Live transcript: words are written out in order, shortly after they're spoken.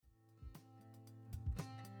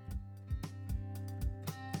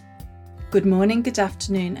Good morning, good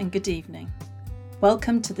afternoon, and good evening.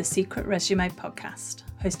 Welcome to the Secret Resume podcast,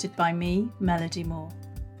 hosted by me, Melody Moore.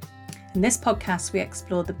 In this podcast, we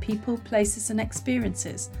explore the people, places, and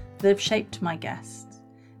experiences that have shaped my guests,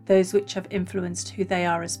 those which have influenced who they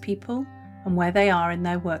are as people and where they are in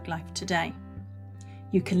their work life today.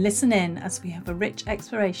 You can listen in as we have a rich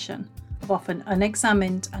exploration of often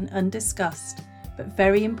unexamined and undiscussed, but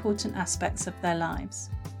very important aspects of their lives,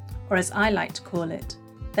 or as I like to call it,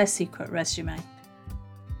 their secret resume.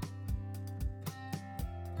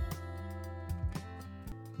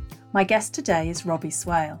 My guest today is Robbie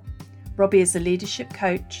Swale. Robbie is a leadership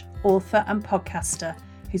coach, author and podcaster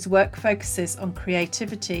whose work focuses on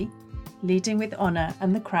creativity, leading with honour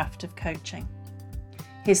and the craft of coaching.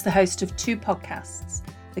 He is the host of two podcasts,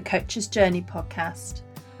 the Coach's Journey podcast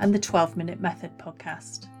and the 12-Minute Method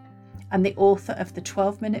podcast, and the author of the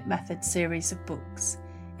 12-Minute Method series of books,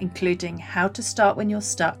 including How to Start When You're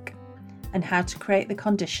Stuck and How to Create the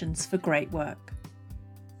Conditions for Great Work.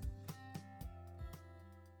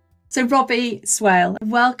 So Robbie Swale,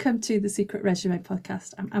 welcome to the Secret Resume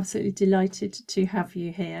podcast. I'm absolutely delighted to have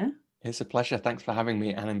you here. It's a pleasure. Thanks for having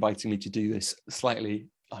me and inviting me to do this slightly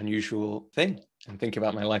unusual thing and think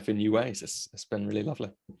about my life in new ways. It's been really lovely.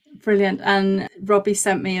 Brilliant. And Robbie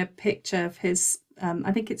sent me a picture of his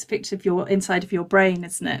I think it's a picture of your inside of your brain,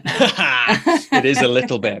 isn't it? It is a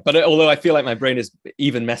little bit, but although I feel like my brain is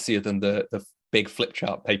even messier than the big flip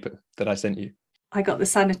chart paper that I sent you. I got the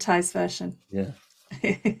sanitized version. Yeah.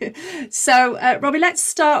 So, Robbie, let's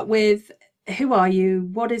start with who are you?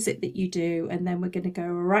 What is it that you do? And then we're going to go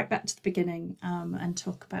right back to the beginning and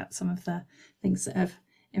talk about some of the things that have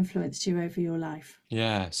influenced you over your life.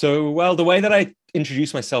 Yeah. So, well, the way that I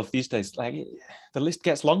introduce myself these days, like the list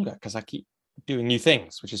gets longer because I keep doing new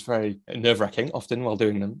things, which is very nerve-wracking often while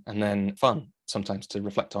doing them, and then fun sometimes to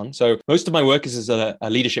reflect on. So most of my work is as a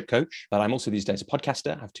leadership coach, but I'm also these days a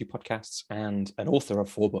podcaster. I have two podcasts and an author of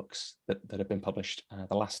 4 books that have been published,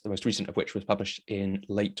 the most recent of which was published in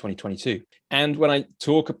late 2022. And when I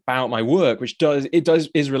talk about my work, which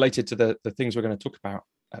is related to the things we're going to talk about,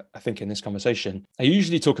 I think in this conversation, I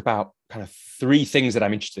usually talk about kind of 3 things that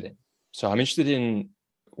I'm interested in. So I'm interested in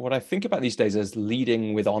what I think about these days as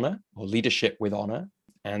leading with honor or leadership with honor.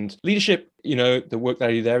 And leadership, the work that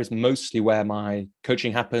I do there is mostly where my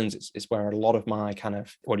coaching happens. It's where a lot of my kind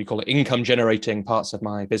of, income generating parts of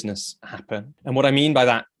my business happen. And what I mean by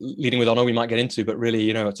that, leading with honor, we might get into, but really,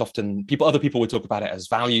 it's often other people would talk about it as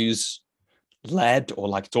values led, or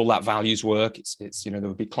like it's all that values work. It's there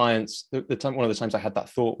would be clients. One of the times I had that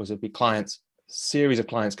thought was there'd be series of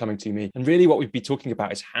clients coming to me. And really what we'd be talking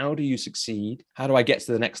about is, how do you succeed? How do I get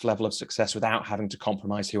to the next level of success without having to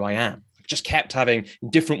compromise who I am? I just kept having in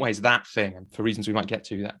different ways that thing. And for reasons we might get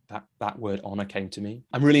to, that word honor came to me.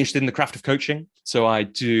 I'm really interested in the craft of coaching. So I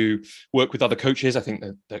do work with other coaches. I think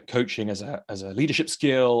that coaching as a leadership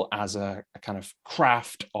skill, as a kind of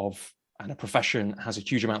craft and a profession, has a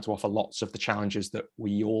huge amount to offer lots of the challenges that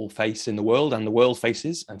we all face in the world and the world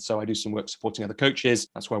faces. And so I do some work supporting other coaches.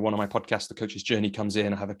 That's where one of my podcasts, The Coach's Journey, comes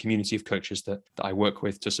in. I have a community of coaches that I work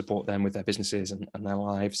with to support them with their businesses and their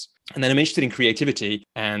lives. And then I'm interested in creativity.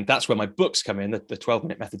 And that's where my books come in, the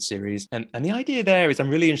 12-Minute Method series. And the idea there is I'm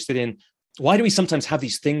really interested in, why do we sometimes have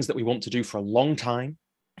these things that we want to do for a long time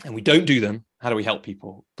and we don't do them? How do we help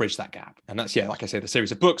people bridge that gap? And that's, like I say, the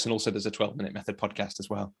series of books, and also there's a 12-Minute Method podcast as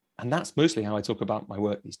well. And that's mostly how I talk about my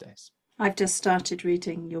work these days. I've just started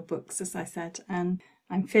reading your books, as I said, and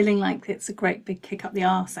I'm feeling like it's a great big kick up the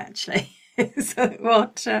arse, actually. That's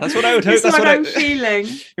what I would hope. That's what I'm feeling.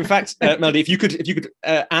 In fact, Melody, if you could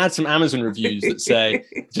add some Amazon reviews that say,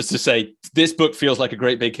 just to say, this book feels like a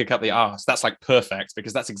great big kick up the arse, that's like perfect,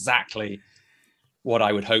 because that's exactly what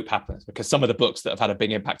I would hope happens, because some of the books that have had a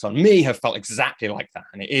big impact on me have felt exactly like that.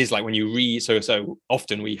 And it is like when you read, so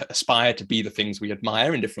often we aspire to be the things we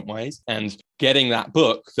admire in different ways, and getting that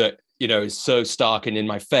book that, is so stark and in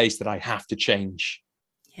my face that I have to change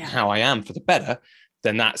how I am for the better,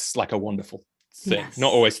 then that's like a wonderful thing. Yes.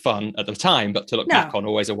 Not always fun at the time, but to look back on,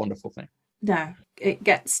 always a wonderful thing. No, it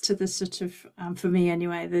gets to the sort of, for me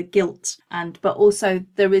anyway, the guilt, but also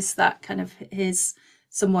there is that kind of, here's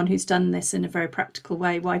someone who's done this in a very practical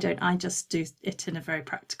way. Why don't I just do it in a very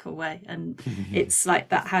practical way? And it's like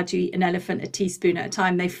that, how do you eat an elephant a teaspoon at a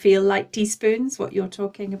time? They feel like teaspoons, what you're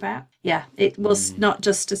talking about. Yeah, it was not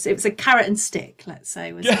just, it was a carrot and stick, let's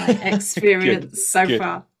say, was my experience so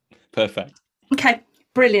far. Perfect. Okay,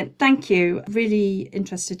 Brilliant. Thank you. Really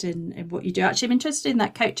interested in what you do. Actually, I'm interested in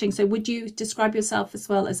that coaching. So would you describe yourself as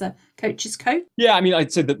well as a coach's coach? Yeah, I mean,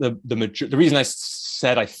 I'd say that the reason I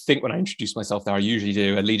said, I think when I introduce myself there, I usually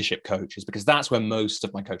do a leadership coach, is because that's where most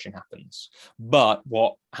of my coaching happens. But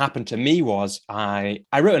what happened to me was I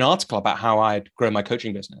wrote an article about how I'd grown my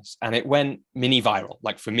coaching business, and it went mini viral.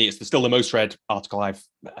 Like, for me, it's still the most read article I've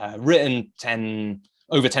written,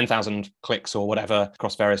 over 10,000 clicks or whatever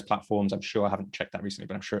across various platforms. I'm sure, I haven't checked that recently,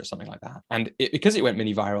 but I'm sure it's something like that. And because it went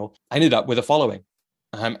mini viral, I ended up with a following.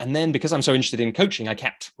 And then because I'm so interested in coaching, I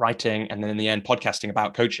kept writing, and then in the end, podcasting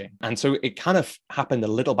about coaching. And so it kind of happened a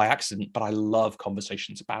little by accident, but I love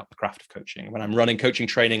conversations about the craft of coaching. When I'm running coaching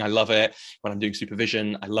training, I love it. When I'm doing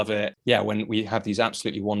supervision, I love it. Yeah, when we have these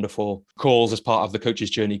absolutely wonderful calls as part of the Coaches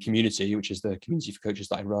Journey community, which is the community for coaches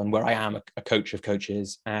that I run, where I am a coach of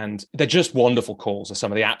coaches. And they're just wonderful calls. Are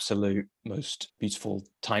some of the absolute most beautiful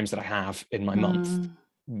times that I have in my month.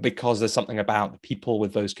 Because there's something about the people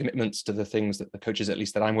with those commitments to the things that the coaches, at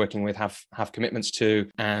least that I'm working with, have commitments to,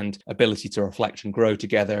 and ability to reflect and grow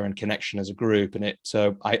together and connection as a group. And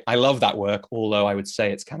so I love that work, although I would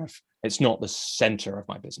say it's not the center of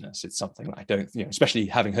my business. It's something that I don't, especially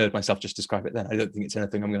having heard myself just describe it then, I don't think it's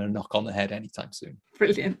anything I'm going to knock on the head anytime soon.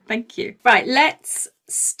 Brilliant. Thank you. Right. Let's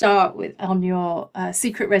start with on your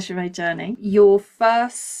secret resume journey. Your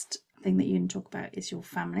first thing that you can talk about is your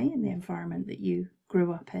family and the environment that you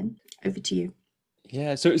grew up in. Over to you.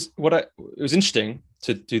 Yeah, so it was interesting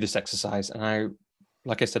to do this exercise, and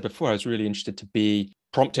like I said before, I was really interested to be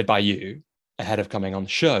prompted by you ahead of coming on the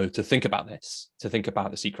show to think about this, to think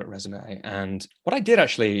about the secret resume. And what I did,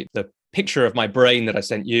 actually, the picture of my brain that I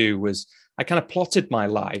sent you was, I kind of plotted my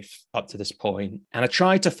life up to this point, and I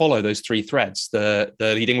tried to follow those three threads, the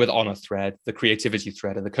leading with honor thread, the creativity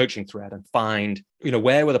thread, and the coaching thread, and find,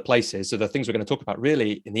 where were the places. So the things we're going to talk about,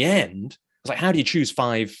 really, in the end, I was like, how do you choose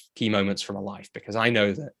 5 key moments from a life? Because I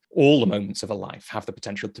know that all the moments of a life have the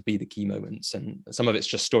potential to be the key moments, and some of it's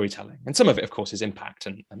just storytelling, and some of it, of course, is impact,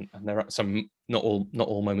 and there are some, not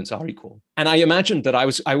all moments are equal. And I imagined that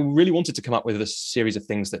I really wanted to come up with a series of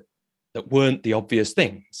things that weren't the obvious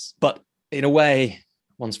things, but in a way,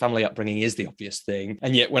 one's family upbringing is the obvious thing.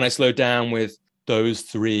 And yet, when I slowed down with those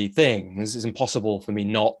 3 things, it's impossible for me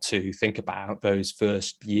not to think about those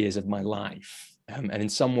first years of my life. And in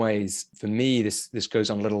some ways, for me, this goes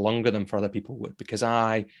on a little longer than for other people would, because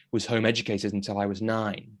I was home educated until I was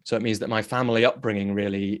 9. So it means that my family upbringing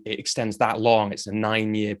really, it extends that long. It's a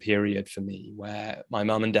 9-year period for me, where my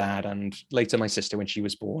mum and dad, and later my sister when she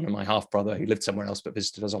was born, and my half brother who lived somewhere else but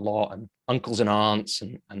visited us a lot, and uncles and aunts,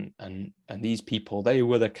 and these people, they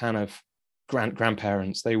were the kind of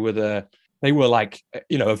grandparents. They were like,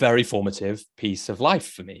 a very formative piece of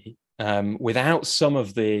life for me. Without some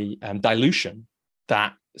of the dilution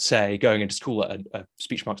that, say, going into school at a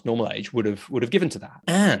speech marks normal age would have given to that.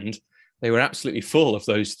 And they were absolutely full of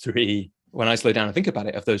those 3, when I slow down and think about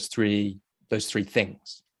it, of those three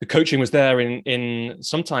things. The coaching was there in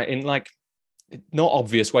like, not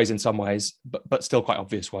obvious ways in some ways, but still quite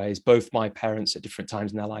obvious ways. Both my parents at different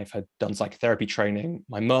times in their life had done psychotherapy training.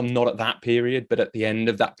 My mum, not at that period, but at the end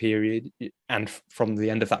of that period, and from the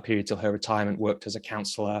end of that period till her retirement, worked as a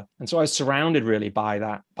counsellor. And so I was surrounded really by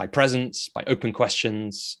that, by presence, by open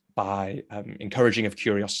questions, by encouraging of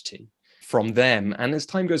curiosity from them. And as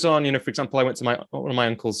time goes on, for example, I went to one of my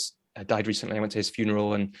uncles died recently. I went to his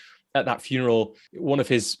funeral, and at that funeral, one of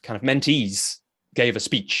his kind of mentees gave a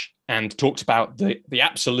speech and talked about the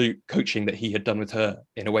absolute coaching that he had done with her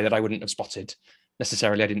in a way that I wouldn't have spotted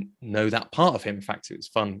necessarily. I didn't know that part of him. In fact, it was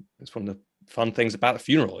fun. It's one of the fun things about a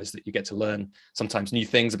funeral, is that you get to learn sometimes new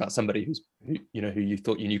things about somebody who you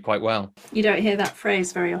thought you knew quite well. You don't hear that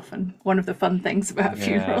phrase very often. One of the fun things about a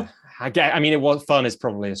funeral. I mean, it was fun is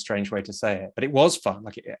probably a strange way to say it, but it was fun.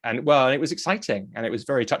 And it was exciting, and it was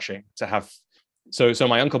very touching to have. So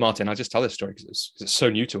my Uncle Martin, I'll just tell this story because it's so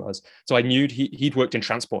new to us. So I knew he'd worked in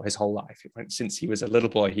transport his whole life. Since he was a little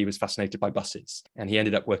boy, he was fascinated by buses, and he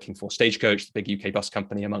ended up working for Stagecoach, the big UK bus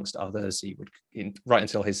company, amongst others. He would, right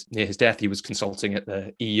until near his death, he was consulting at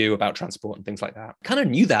the EU about transport and things like that. Kind of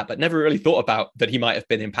knew that, but never really thought about that he might have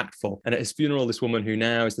been impactful. And at his funeral, this woman who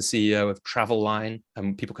now is the CEO of Travel Line,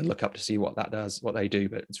 and people can look up to see what that does, what they do,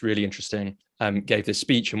 but it's really interesting, gave this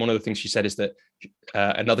speech. And one of the things she said is that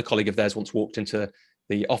another colleague of theirs once walked into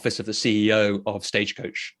the office of the CEO of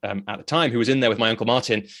Stagecoach at the time, who was in there with my Uncle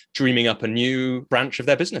Martin, dreaming up a new branch of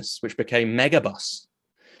their business, which became Megabus,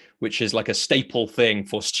 which is like a staple thing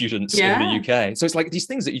for students in the UK. So it's like these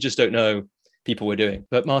things that you just don't know people were doing.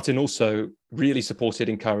 But Martin also really supported,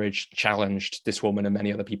 encouraged, challenged this woman and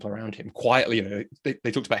many other people around him quietly.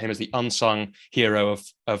 They talked about him as the unsung hero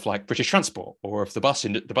of like British transport or of the bus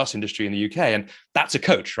industry in the UK. And that's a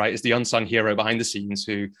coach, right? It's the unsung hero behind the scenes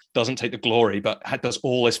who doesn't take the glory, but does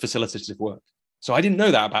all this facilitative work. So I didn't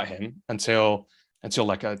know that about him until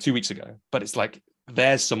like 2 weeks ago. But it's like,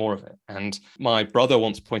 there's some more of it. And my brother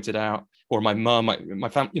once pointed out, or my mum, my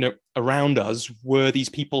family, around us were these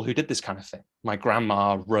people who did this kind of thing. My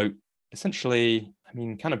grandma wrote essentially,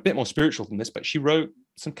 kind of a bit more spiritual than this, but she wrote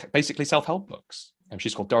some basically self-help books. And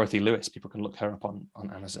she's called Dorothy Lewis. People can look her up on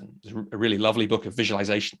Amazon. It's a really lovely book of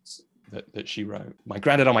visualizations that she wrote. My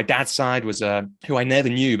granddad on my dad's side was who I never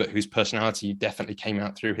knew, but whose personality definitely came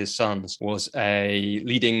out through his sons, was a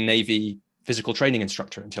leading Navy physical training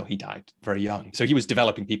instructor until he died very young. So he was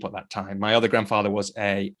developing people at that time. My other grandfather was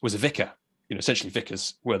a vicar. Essentially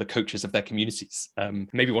vicars were the coaches of their communities.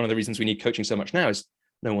 Maybe one of the reasons we need coaching so much now is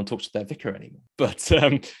no one talks to their vicar anymore. But so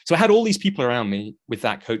I had all these people around me with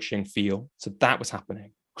that coaching feel. So that was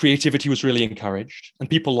happening. Creativity was really encouraged. And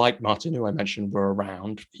people like Martin, who I mentioned, were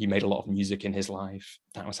around. He made a lot of music in his life.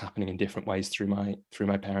 That was happening in different ways through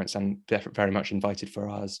my parents, and very much invited for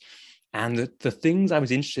us. And the things I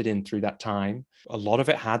was interested in through that time, a lot of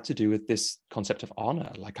it had to do with this concept of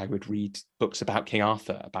honor. Like I would read books about King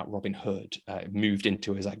Arthur, about Robin Hood. It moved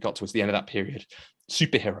into, as I got towards the end of that period,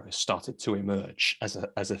 superheroes started to emerge as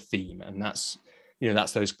a theme. And that's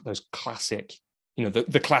those classic,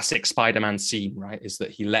 the classic Spider-Man scene, right, is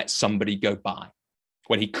that he lets somebody go by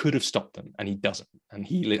when he could have stopped them, and he doesn't. And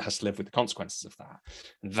he has to live with the consequences of that.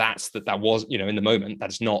 And that was, in the moment,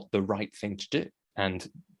 that's not the right thing to do. And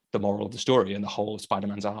the moral of the story and the whole of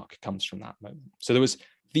Spider-Man's arc comes from that moment. So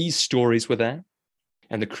these stories were there,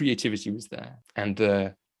 and the creativity was there, and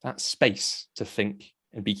that space to think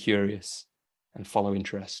and be curious and follow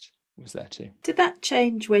interest was there too. Did that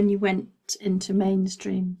change when you went into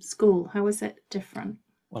mainstream school? How was it different?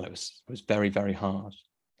 Well, it was very, very hard.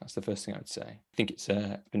 That's the first thing I would say. I think it's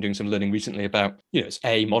been doing some learning recently about, it's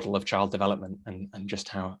a model of child development and just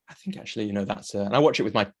how I think actually, that's, and I watch it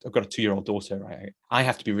with I've got a 2-year-old daughter, right? I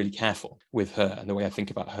have to be really careful with her and the way I think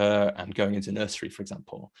about her and going into nursery, for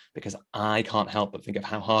example, because I can't help but think of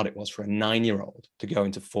how hard it was for a 9-year-old to go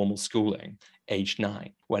into formal schooling aged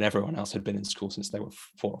 9 when everyone else had been in school since they were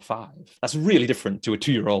 4 or 5. That's really different to a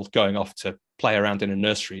 2-year-old going off to play around in a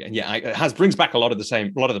nursery. And yeah, it brings back a lot of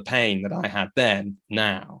the pain that I had then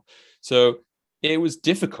now. So it was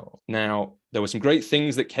difficult. Now, there were some great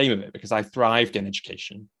things that came of it because I thrived in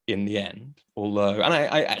education in the end, although, and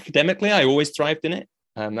I academically, I always thrived in it.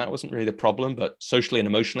 That wasn't really the problem, but socially and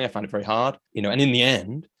emotionally, I found it very hard, and in the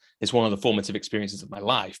end, it's one of the formative experiences of my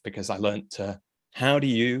life because I learned how do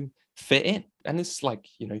you fit in? And it's like,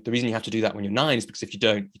 the reason you have to do that when you're 9 is because if you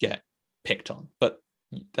don't, you get picked on. But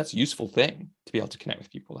that's a useful thing to be able to connect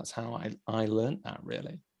with people. That's how I learned that,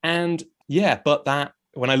 really. And yeah, but that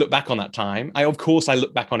when I look back on that time, I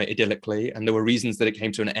look back on it idyllically, and there were reasons that it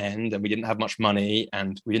came to an end, and we didn't have much money,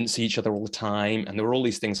 and we didn't see each other all the time, and there were all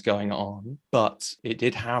these things going on. But it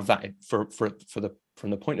did have that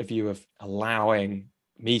from the point of view of allowing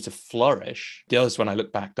me to flourish. When I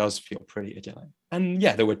look back, does feel pretty idyllic. And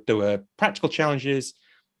yeah, there were practical challenges,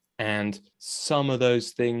 and some of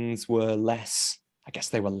those things were less. I guess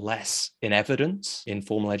they were less in evidence in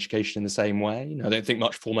formal education in the same way. I don't think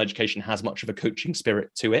much formal education has much of a coaching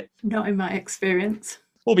spirit to it. Not in my experience.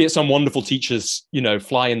 Albeit some wonderful teachers,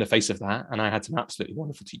 fly in the face of that. And I had some absolutely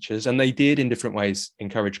wonderful teachers, and they did in different ways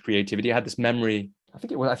encourage creativity. I had this memory, I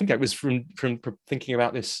think it was from thinking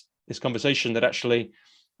about this conversation that actually,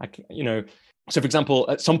 so for example,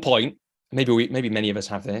 at some point, maybe many of us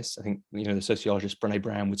have this. I think, the sociologist Brené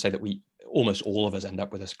Brown would say that almost all of us end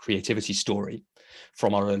up with a creativity story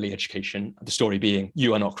from our early education. The story being,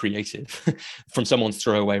 you are not creative, from someone's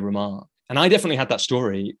throwaway remark. And I definitely had that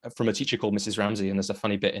story from a teacher called Mrs. Ramsey. And there's a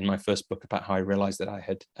funny bit in my first book about how I realized that I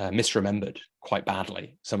had misremembered quite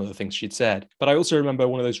badly some of the things she'd said. But I also remember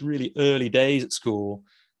one of those really early days at school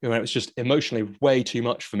when it was just emotionally way too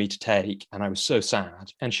much for me to take. And I was so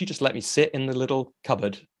sad. And she just let me sit in the little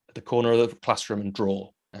cupboard at the corner of the classroom and draw.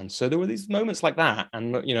 And so there were these moments like that.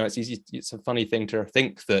 And, it's a funny thing to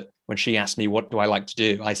think that when she asked me, what do I like to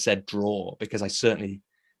do? I said draw, because I certainly,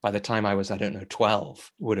 by the time I was,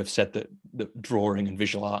 12, would have said that drawing and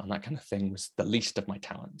visual art and that kind of thing was the least of my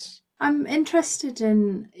talents. I'm interested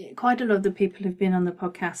in quite a lot of the people who've been on the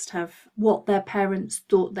podcast have what their parents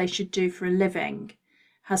thought they should do for a living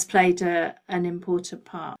has played an important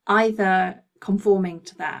part, either conforming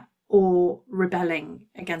to that or rebelling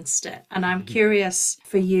against it. And I'm curious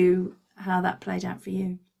for you how that played out for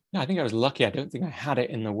you. Yeah, I think I was lucky. I don't think I had it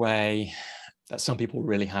in the way that some people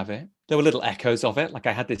really have it. There were little echoes of it. Like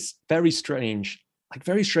I had this very strange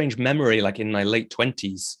memory, like in my late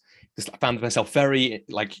 20s, because I found myself very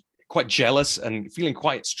like quite jealous and feeling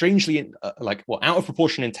quite strangely out of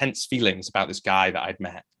proportion intense feelings about this guy that I'd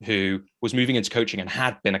met who was moving into coaching and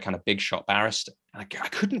had been a kind of big shot barrister. And I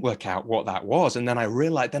couldn't work out what that was. And then I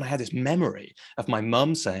realized, then I had this memory of my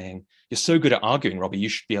mum saying, "You're so good at arguing, Robbie, you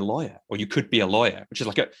should be a lawyer, or you could be a lawyer," which is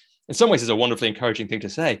like in some ways is a wonderfully encouraging thing to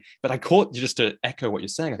say. But I caught, just to echo what you're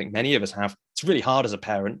saying, I think many of us have, it's really hard as a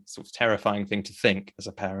parent, sort of terrifying thing to think as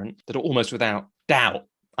a parent, that almost without doubt,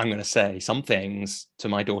 I'm going to say some things to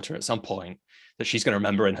my daughter at some point that she's going to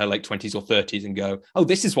remember in her late 20s or 30s and go, "Oh,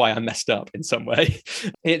 this is why I messed up in some way.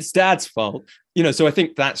 It's dad's fault." So I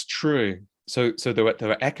think that's true. So there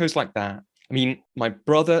were echoes like that. I mean, my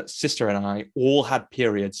brother, sister, and I all had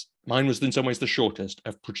periods. Mine was in some ways the shortest,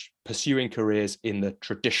 of pursuing careers in the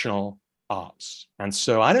traditional arts. And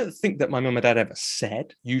so I don't think that my mum and dad ever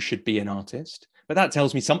said, "You should be an artist." But that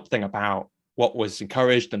tells me something about what was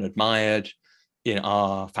encouraged and admired in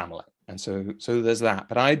our family. And so there's that.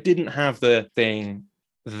 But I didn't have the thing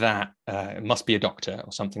that it must be a doctor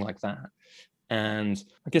or something like that. And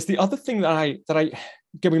I guess the other thing that I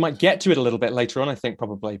again, we might get to it a little bit later on, I think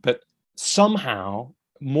probably, but somehow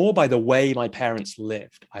more by the way my parents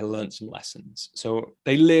lived, I learned some lessons. So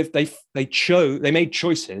they made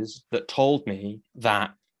choices that told me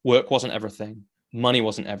that work wasn't everything, money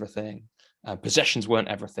wasn't everything, possessions weren't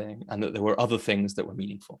everything, and that there were other things that were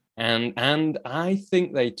meaningful. And I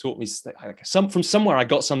think they taught me from somewhere I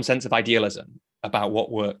got some sense of idealism about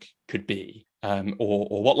what work could be,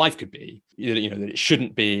 or what life could be. That it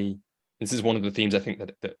shouldn't be. This is one of the themes I think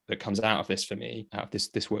that comes out of this for me, out of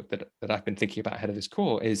this work that I've been thinking about ahead of this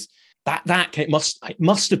call, is that it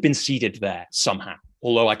must have been seeded there somehow,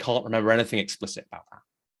 although I can't remember anything explicit about that.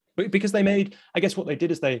 But because I guess what they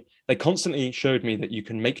did is they constantly showed me that you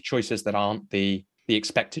can make choices that aren't the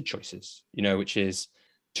expected choices, which is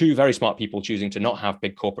two very smart people choosing to not have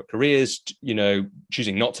big corporate careers,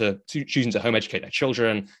 choosing to home educate their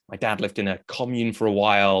children. My dad lived in a commune for a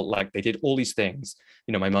while. Like they did all these things.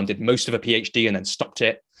 My mum did most of a PhD and then stopped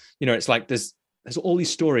it. It's like there's all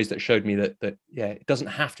these stories that showed me that it doesn't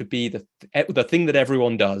have to be the thing that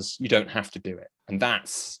everyone does. You don't have to do it. And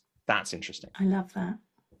that's interesting. I love that.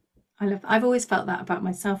 I've always felt that about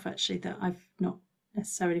myself, actually, that I've not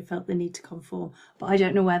necessarily felt the need to conform, but I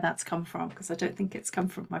don't know where that's come from, because I don't think it's come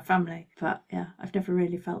from my family. But yeah, I've never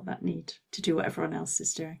really felt that need to do what everyone else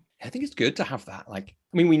is doing. I think it's good to have that.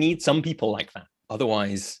 We need some people like that.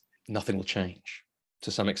 Otherwise, nothing will change to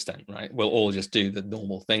some extent, right? We'll all just do the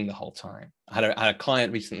normal thing the whole time. I had a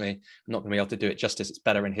client recently, I'm not going to be able to do it justice, it's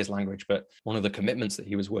better in his language, but one of the commitments that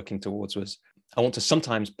he was working towards was, I want to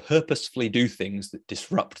sometimes purposefully do things that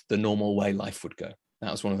disrupt the normal way life would go. That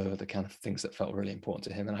was one of the kind of things that felt really important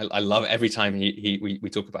to him. And I love it. Every time we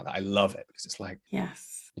talk about that, I love it, because it's like,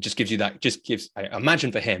 yes, it just gives you that, I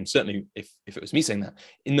imagine for him, certainly if it was me saying that,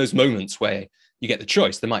 in those moments where you get the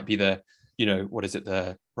choice, there might be what is it?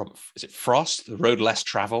 Is it Frost, the road less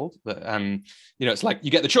traveled? It's like you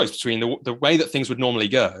get the choice between the way that things would normally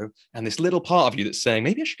go and this little part of you that's saying,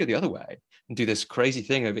 maybe I should go the other way and do this crazy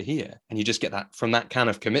thing over here. And you just get that from that kind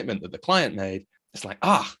of commitment that the client made. It's like,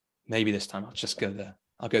 maybe this time I'll just go there.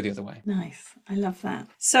 I'll go the other way. Nice. I love that.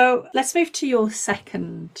 So let's move to your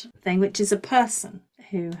second thing, which is a person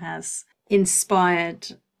who has inspired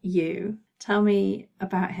you. Tell me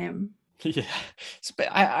about him. Yeah,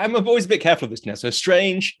 I'm always a bit careful of this now. So a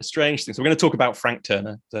strange thing. So we're going to talk about Frank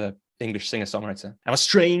Turner, the English singer-songwriter. Now, a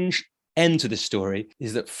strange end to this story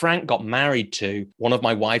is that Frank got married to one of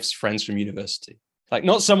my wife's friends from university. Like,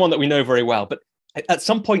 not someone that we know very well, but at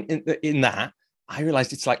some point in that, I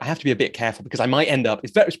realized it's like, I have to be a bit careful, because I might end up,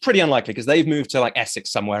 it's pretty unlikely because they've moved to like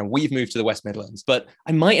Essex somewhere and we've moved to the West Midlands, but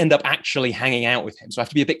I might end up actually hanging out with him. So I have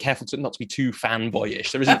to be a bit careful not to be too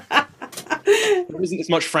fanboyish. There isn't as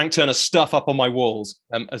much Frank Turner stuff up on my walls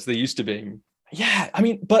as there used to be. Yeah, I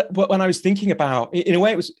mean, but when I was thinking about, in a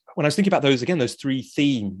way, when I was thinking about those three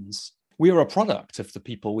themes, we are a product of the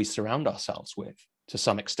people we surround ourselves with to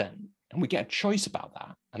some extent. And we get a choice about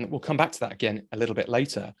that. And we'll come back to that again a little bit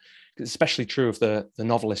later. It's especially true of the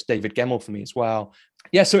novelist David Gemmell for me as well.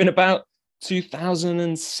 Yeah, so in about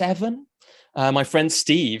 2007, my friend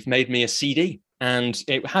Steve made me a CD. And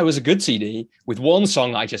it was a good CD with one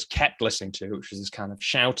song that I just kept listening to, which was this kind of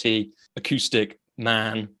shouty, acoustic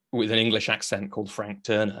man with an English accent called Frank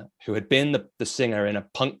Turner, who had been the singer in a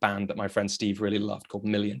punk band that my friend Steve really loved called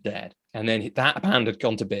Million Dead. And then that band had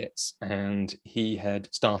gone to bits and he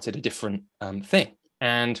had started a different thing.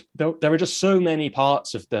 And there were just so many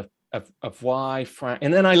parts of why Frank,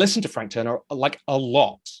 and then I listened to Frank Turner like a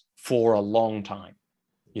lot for a long time,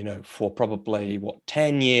 for probably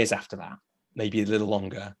 10 years after that, maybe a little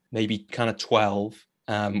longer, maybe kind of 12,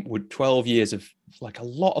 with 12 years of like a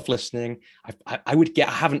lot of listening. I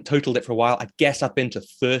haven't totaled it for a while. I guess I've been to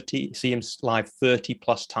see him live 30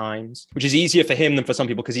 plus times, which is easier for him than for some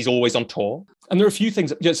people because he's always on tour. And there are a few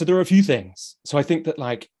things. So I think that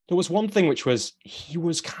like, there was one thing which was, he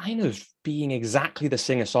was kind of being exactly the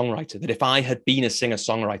singer-songwriter that if I had been a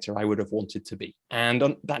singer-songwriter, I would have wanted to be.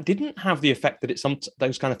 And that didn't have the effect that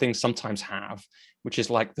those kind of things sometimes have, which is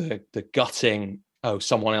like the gutting, oh,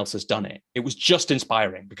 someone else has done it. It was just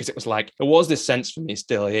inspiring because it was like, there was this sense for me,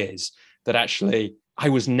 still is, that actually I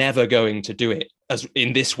was never going to do it as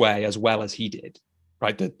in this way as well as he did.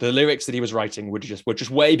 Right, the lyrics that he was writing were just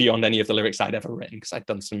way beyond any of the lyrics I'd ever written, because I'd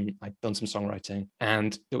done some songwriting,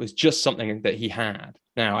 and it was just something that he had.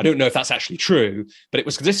 Now, I don't know if that's actually true, but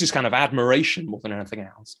this is kind of admiration more than anything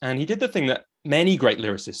else. And he did the thing that many great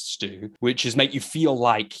lyricists do, which is make you feel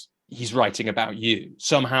like he's writing about you,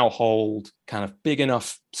 somehow hold kind of big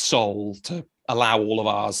enough soul to allow all of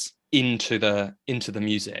ours into the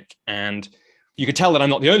music. And you could tell that I'm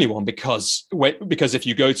not the only one because if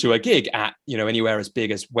you go to a gig at, anywhere as big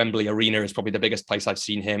as Wembley Arena is probably the biggest place I've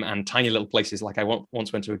seen him, and tiny little places like I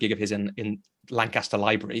once went to a gig of his in Lancaster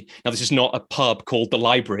Library. Now, this is not a pub called the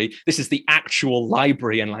Library. This is the actual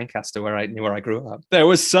library in Lancaster where I grew up. There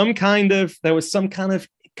was some kind of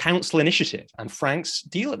council initiative, and Frank's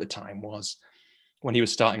deal at the time was, when he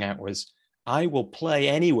was starting out, was I will play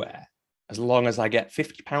anywhere as long as I get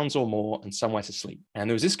 £50 or more and somewhere to sleep. And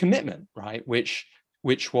there was this commitment, right, which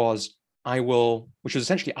was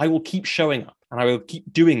essentially, I will keep showing up and I will keep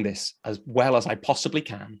doing this as well as I possibly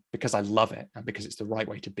can because I love it and because it's the right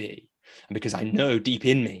way to be and because I know deep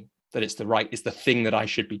in me that it's the thing that I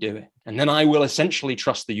should be doing. And then I will essentially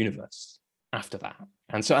trust the universe after that.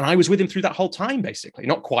 And I was with him through that whole time, basically,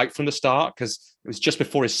 not quite from the start, because it was just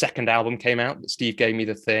before his second album came out that Steve gave me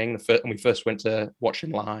the thing, and we first went to watch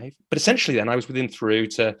him live. But essentially then I was with him through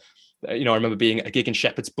to, I remember being at a gig in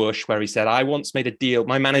Shepherd's Bush where he said, I once made a deal.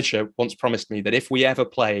 My manager once promised me that if we ever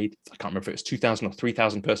played, I can't remember if it was 2,000 or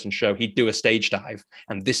 3,000 person show, he'd do a stage dive.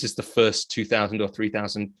 And this is the first 2,000 or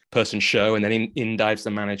 3,000 person show. And then in dives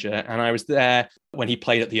the manager. And I was there when he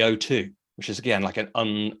played at the O2, which is again like an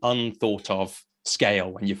unthought of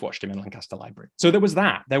scale when you've watched him in Lancaster Library. So there was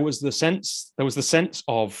that. There was the sense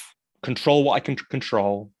of control what I can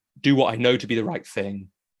control, do what I know to be the right thing,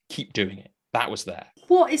 keep doing it. That was there.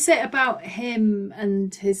 What is it about him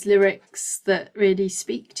and his lyrics that really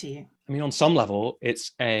speak to you? I mean, on some level,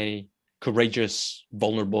 it's a courageous,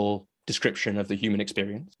 vulnerable description of the human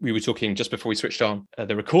experience. We were talking just before we switched on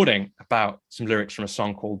the recording about some lyrics from a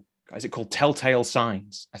song called Telltale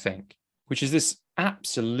Signs, I think, which is this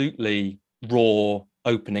absolutely raw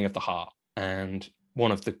opening of the heart and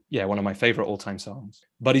one of my favorite all-time songs.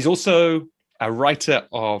 But he's also a writer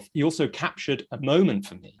he also captured a moment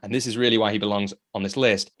for me, and this is really why he belongs on this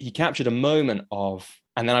list. He captured a moment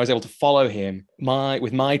and then I was able to follow him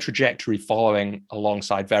with my trajectory following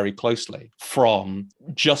alongside very closely from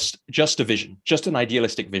just a vision, just an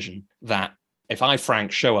idealistic vision that if I,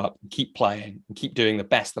 Frank, show up and keep playing and keep doing the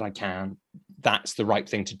best that I can, that's the right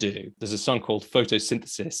thing to do. There's a song called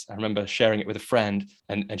Photosynthesis. I remember sharing it with a friend,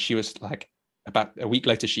 and she was like, about a week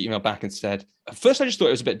later, she emailed back and said, at first I just thought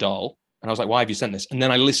it was a bit dull. And I was like, why have you sent this? And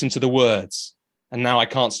then I listened to the words, and now I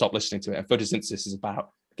can't stop listening to it. And Photosynthesis is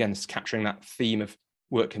about, again, it's capturing that theme of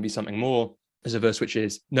work can be something more. There's a verse which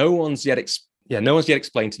is, no one's yet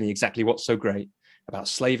explained to me exactly what's so great about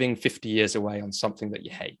slaving 50 years away on something that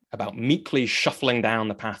you hate, about meekly shuffling down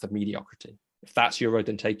the path of mediocrity. If that's your road,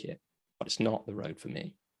 then take it. But it's not the road for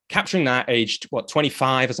me. Capturing that, aged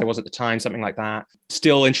 25 as I was at the time, something like that.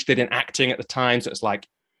 Still interested in acting at the time, so it's like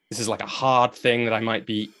this is like a hard thing that I might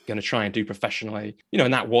be going to try and do professionally,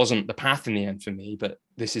 and that wasn't the path in the end for me. But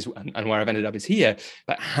this is and where I've ended up is here.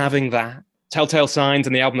 But having that Telltale Signs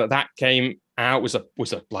and the album that came out is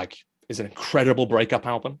an incredible breakup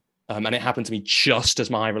album. And it happened to me just as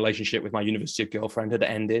my relationship with my university girlfriend had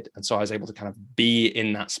ended, and so I was able to kind of be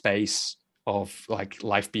in that space of like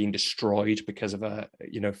life being destroyed because of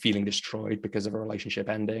feeling destroyed because of a relationship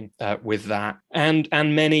ending with that and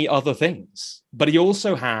many other things. But he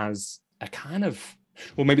also has a kind of,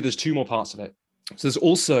 maybe there's two more parts of it. So there's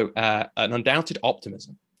also an undoubted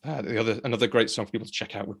optimism. Another great song for people to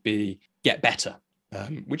check out would be Get Better,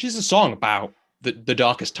 which is a song about the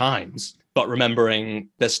darkest times, but remembering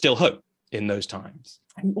there's still hope in those times.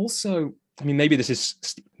 And also, maybe this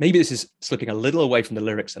is slipping a little away from the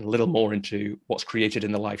lyrics and a little more into what's created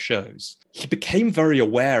in the live shows. He became very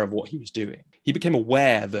aware of what he was doing. He became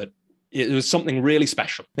aware that it was something really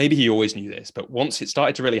special. Maybe he always knew this, but once it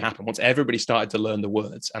started to really happen, once everybody started to learn the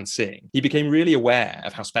words and sing, he became really aware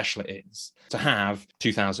of how special it is to have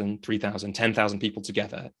 2,000, 3,000, 10,000 people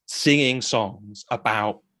together singing songs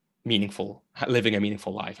about living a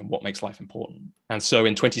meaningful life and what makes life important. And so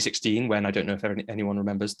in 2016, when I don't know if anyone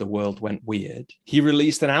remembers, the world went weird, he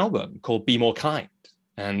released an album called Be More Kind.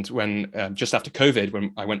 And when just after COVID,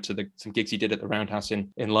 when I went to some gigs he did at the Roundhouse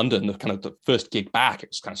in London, the first gig back, it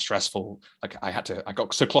was kind of stressful. Like I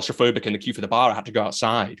got so claustrophobic in the queue for the bar, I had to go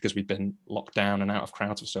outside because we'd been locked down and out of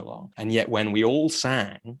crowds for so long. And yet when we all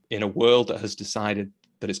sang in a world that has decided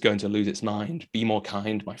that it's going to lose its mind, be more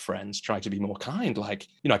kind, my friends, try to be more kind. Like,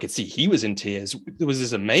 I could see he was in tears. There was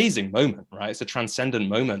this amazing moment, right? It's a transcendent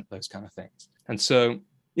moment, those kind of things. And so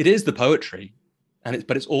it is the poetry,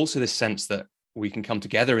 but it's also this sense that we can come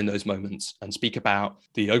together in those moments and speak about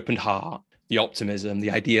the opened heart, the optimism,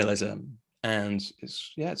 the idealism. And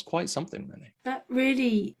it's quite something, really. That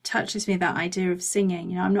really touches me, that idea of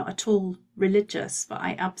singing. I'm not at all religious, but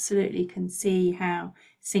I absolutely can see how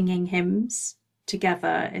singing hymns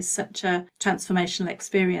together is such a transformational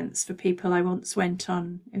experience for people. I once went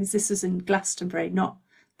on, this was in Glastonbury, not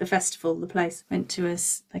the festival, the place, went to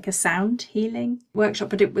a sound healing workshop,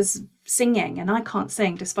 but it was singing, and I can't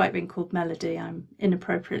sing despite being called Melody. I'm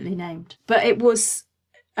inappropriately named, but it was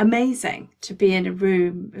amazing to be in a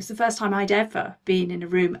room. It was the first time I'd ever been in a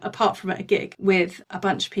room, apart from at a gig, with a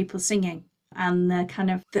bunch of people singing. And the kind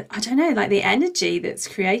of, I don't know, like the energy that's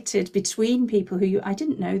created between people who I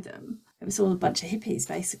didn't know them. It was all a bunch of hippies,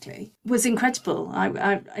 basically. It was incredible.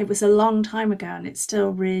 It was a long time ago, and it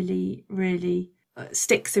still really, really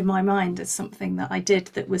sticks in my mind as something that I did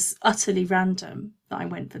that was utterly random, that I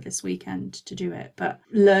went for this weekend to do it, but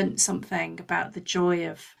learnt something about the joy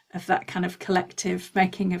of that kind of collective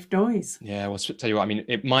making of noise. Yeah, well, to tell you what, I mean,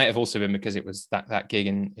 it might have also been because it was that gig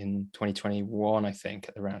in 2021, I think,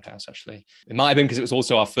 at the Roundhouse, actually. It might have been because it was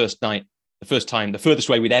also our first night, the first time, the furthest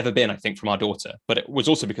way we'd ever been, I think, from our daughter. But it was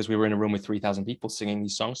also because we were in a room with 3,000 people singing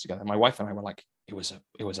these songs together. My wife and I were like, it was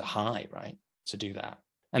a high, right, to do that.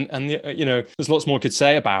 And there's lots more could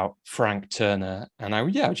say about Frank Turner. And I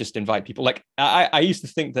would just invite people. Like, I used to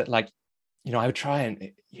think that, like, I would try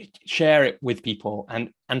and share it with people.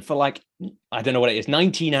 And for, like, I don't know what it is,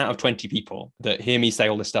 19 out of 20 people that hear me say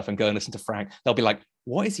all this stuff and go and listen to Frank, they'll be like,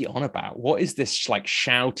 what is he on about? What is this, like,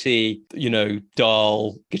 shouty,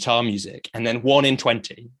 dull guitar music? And then 1 in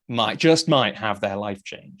 20 might have their life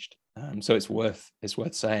changed. So it's worth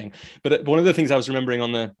saying. But one of the things I was remembering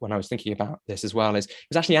when I was thinking about this as well is it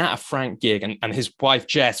was actually at a Frank gig, and his wife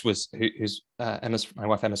Jess who's my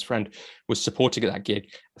wife Emma's friend, was supporting at that gig.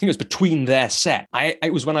 I think it was between their set.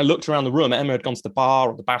 It was when I looked around the room. Emma had gone to the bar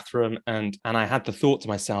or the bathroom, and I had the thought to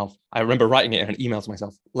myself. I remember writing it in an email to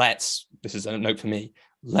myself. This is a note for me.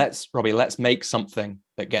 Robbie, let's make something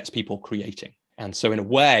that gets people creating. And so in a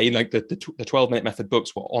way, like the 12-minute method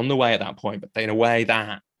books were on the way at that point, but in a way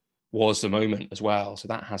that was the moment as well. So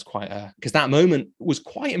that has because that moment was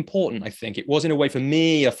quite important, I think. It was, in a way, for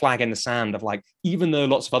me, a flag in the sand of, like, even though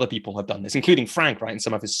lots of other people have done this, including Frank, right, in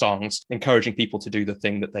some of his songs, encouraging people to do the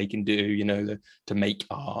thing that they can do, to make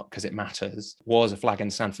art because it matters, was a flag in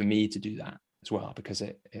the sand for me to do that as well, because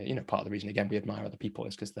it part of the reason, again, we admire other people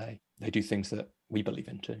is because they do things that we believe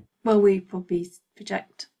in too. Well, we probably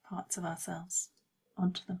project parts of ourselves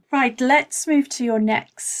onto them. Right, let's move to your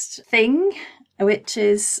next thing, which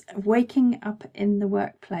is waking up in the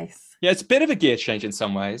workplace. Yeah, it's a bit of a gear change in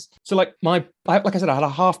some ways. So, like I said, I had a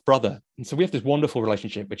half brother. And so we have this wonderful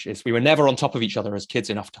relationship, which is we were never on top of each other as kids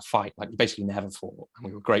enough to fight. Like, we basically never fought. And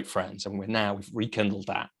we were great friends. And we've rekindled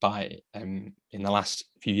that by, in the last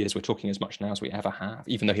few years, we're talking as much now as we ever have,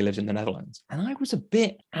 even though he lives in the Netherlands. And I was a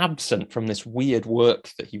bit absent from this weird work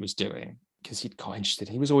that he was doing, because he'd got interested.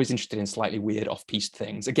 He was always interested in slightly weird off-piste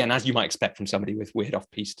things. Again, as you might expect from somebody with weird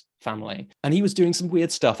off-piste family. And he was doing some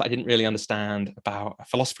weird stuff I didn't really understand about a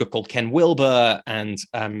philosopher called Ken Wilber and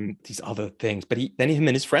these other things. But then him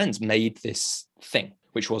and his friends made this thing,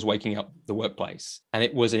 which was Waking Up the Workplace. And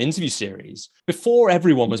it was an interview series before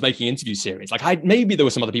everyone was making interview series. Like, maybe there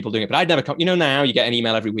were some other people doing it, but I'd never come. Now you get an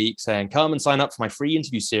email every week saying, come and sign up for my free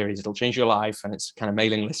interview series. It'll change your life. And it's kind of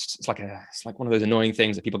mailing lists. It's like one of those annoying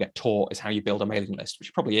things that people get taught is how you build a mailing list,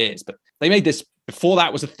 which probably is. But they made this before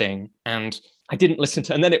that was a thing. And I didn't listen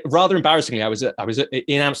to, and then rather embarrassingly, I was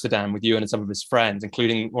in Amsterdam with Ewan and some of his friends,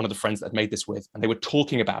 including one of the friends that I'd made this with, and they were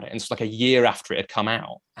talking about it. And it's like a year after it had come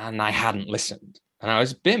out, and I hadn't listened. And I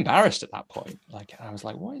was a bit embarrassed at that point. Like, I was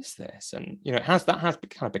like, what is this? And, it has kind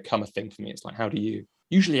of become a thing for me. It's like, how do you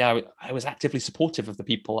usually I was actively supportive of the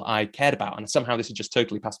people I cared about, and somehow this had just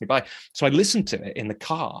totally passed me by. So I listened to it in the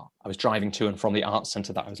car. I was driving to and from the arts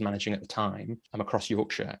centre that I was managing at the time. I'm across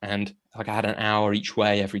Yorkshire, and like I had an hour each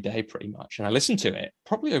way every day pretty much. And I listened to it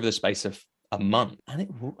probably over the space of a month, and it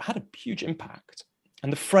had a huge impact.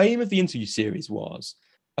 And the frame of the interview series was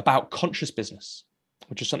about conscious business,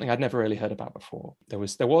 which is something I'd never really heard about before. There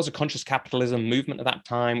was a conscious capitalism movement at that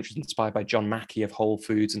time, which was inspired by John Mackey of Whole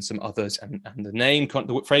Foods and some others. And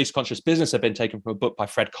the phrase conscious business had been taken from a book by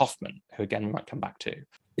Fred Kaufman, who again we might come back to.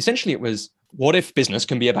 Essentially, it was, what if business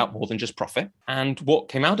can be about more than just profit? And what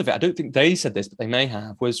came out of it, I don't think they said this, but they may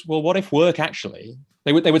have, was, well, what if work actually,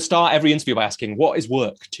 they would start every interview by asking, what is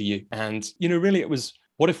work to you? And, really it was,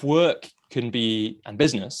 what if work can be, and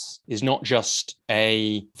business is not just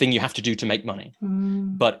a thing you have to do to make money,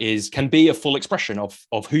 but can be a full expression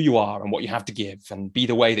of who you are and what you have to give, and be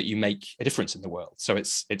the way that you make a difference in the world. So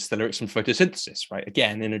it's the lyrics from Photosynthesis, right?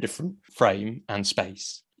 Again, in a different frame and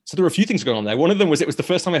space. So there were a few things going on there. One of them was, it was the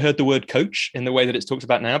first time I heard the word coach in the way that it's talked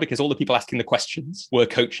about now, because all the people asking the questions were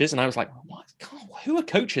coaches. And I was like, what? God, who are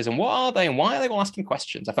coaches and what are they? And why are they all asking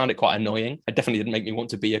questions? I found it quite annoying. It definitely didn't make me want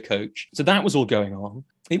to be a coach. So that was all going on.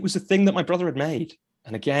 It was a thing that my brother had made.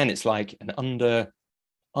 And again, it's like an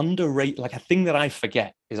underrated, like a thing that I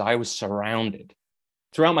forget is I was surrounded.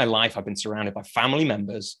 Throughout my life, I've been surrounded by family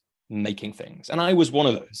members making things. And I was one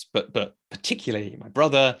of those, but particularly my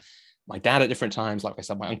brother, my dad at different times, like I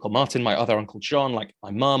said, my Uncle Martin, my other Uncle John, like my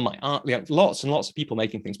mum, my aunt, lots and lots of people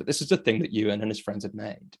making things. But this is the thing that Ewan and his friends had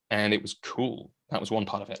made. And it was cool. That was one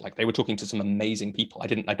part of it. Like, they were talking to some amazing people.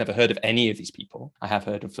 I'd never heard of any of these people. I have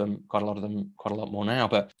heard of them, quite a lot more now.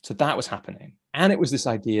 But so that was happening. And it was this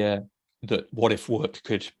idea that what if work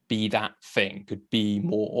could be that thing, could be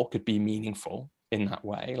more, could be meaningful in that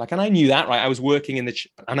way. Like, and I knew that, right? I was working in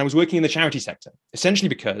the charity sector, essentially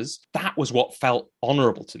because that was what felt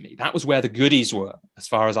honorable to me. That was where the goodies were, as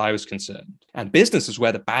far as I was concerned. And business was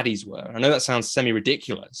where the baddies were. I know that sounds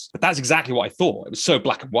semi-ridiculous, but that's exactly what I thought. It was so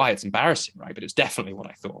black and white, it's embarrassing, right? But it's definitely what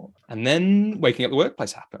I thought. And then Waking Up the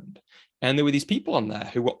Workplace happened. And there were these people on there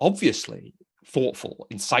who were obviously thoughtful,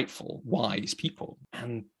 insightful, wise people.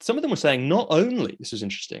 And some of them were saying, not only, this was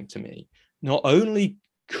interesting to me, not only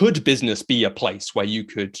could business be a place where you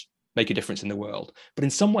could make a difference in the world, but in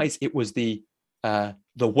some ways it was the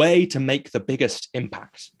way to make the biggest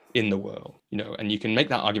impact in the world, and you can make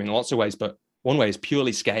that argument in lots of ways, but one way is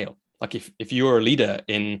purely scale. Like if you're a leader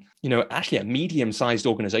in, actually a medium-sized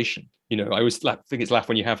organization, I always think it's laugh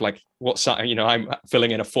when you have like, what size, I'm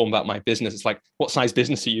filling in a form about my business. It's like, what size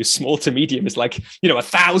business are you? Small to medium is like,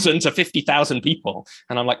 1,000 to 50,000 people.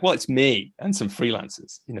 And I'm like, well, it's me and some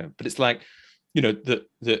freelancers, but it's like,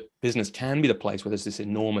 that business can be the place where there's this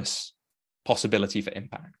enormous possibility for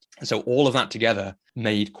impact. And so all of that together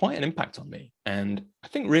made quite an impact on me. And I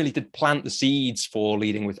think really did plant the seeds for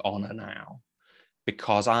leading with honor now.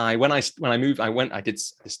 Because when I moved, I did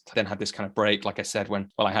then had this kind of break, like I said,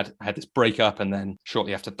 I had this breakup, and then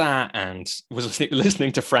shortly after that, and was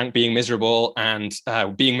listening to Frank being miserable and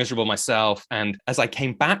being miserable myself. And as I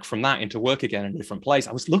came back from that into work again in a different place,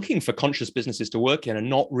 I was looking for conscious businesses to work in and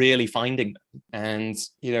not really finding them. And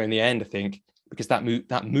in the end, I think because that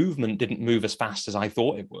movement didn't move as fast as I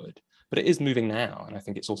thought it would, but it is moving now, and I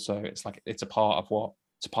think it's a part of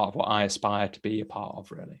what I aspire to be a part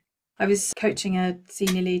of, really. I was coaching a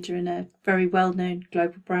senior leader in a very well-known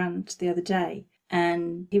global brand the other day,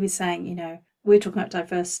 and he was saying, we were talking about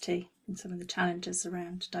diversity and some of the challenges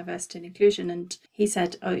around diversity and inclusion, and he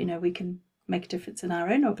said, we can make a difference in our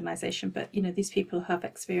own organisation, but these people have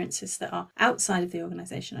experiences that are outside of the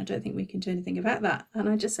organisation. I don't think we can do anything about that. And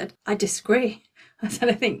I just said, I disagree. I said,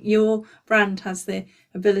 I think your brand has the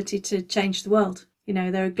ability to change the world.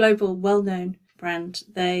 They're a global, well-known brand.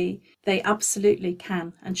 They absolutely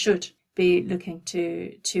can and should be looking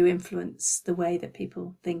to influence the way that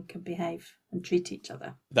people think and behave and treat each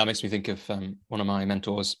other. That makes me think of one of my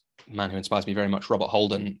mentors, a man who inspires me very much, Robert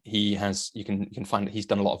Holden. You can find that he's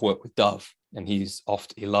done a lot of work with Dove, and he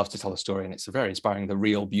loves to tell a story, and it's very inspiring, the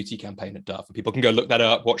Real Beauty campaign at Dove. People can go look that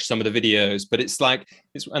up, watch some of the videos, but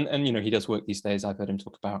he does work these days. I've heard him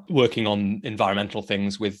talk about working on environmental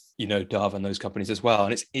things with Dove and those companies as well,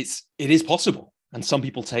 and it is possible. And some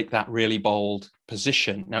people take that really bold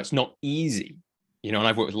position. Now, it's not easy, and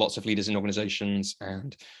I've worked with lots of leaders in organizations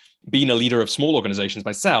and been a leader of small organizations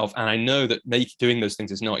myself, and I know that doing those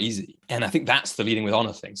things is not easy. And I think that's the leading with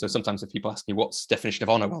honor thing. So sometimes if people ask me what's the definition of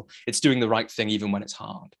honor, well, it's doing the right thing even when it's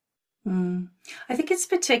hard. I think it's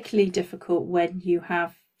particularly difficult when you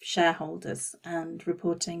have shareholders and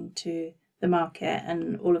reporting to the market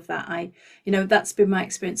and all of that. That's been my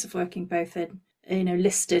experience of working both in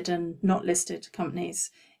listed and not listed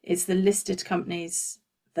companies, is the listed companies,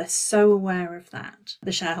 they're so aware of that,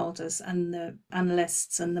 the shareholders and the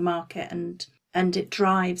analysts and the market, and it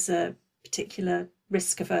drives a particular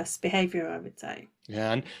risk-averse behaviour, I would say.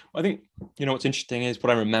 Yeah, and I think, what's interesting is what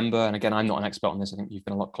I remember, and again, I'm not an expert on this, I think you've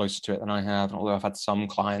been a lot closer to it than I have, and although I've had some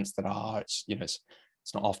clients that are, it's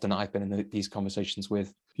not often that I've been in these conversations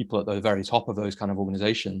with people at the very top of those kind of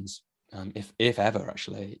organizations, if ever,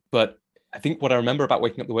 actually. But I think what I remember about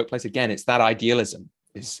waking up the workplace, again, it's that idealism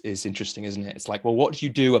is interesting, isn't it? It's like, well, what do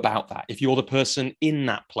you do about that? If you're the person in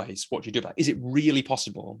that place, what do you do about it? Is it really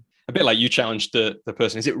possible? A bit like you challenged the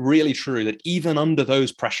person, is it really true that even under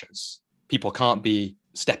those pressures, people can't be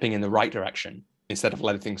stepping in the right direction instead of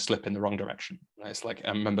letting things slip in the wrong direction? It's like, I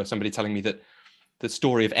remember somebody telling me that the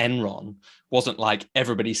story of Enron wasn't like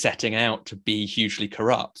everybody setting out to be hugely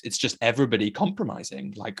corrupt. It's just everybody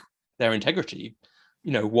compromising like their integrity,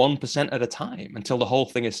 1% at a time until the whole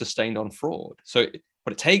thing is sustained on fraud. So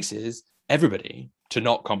what it takes is everybody to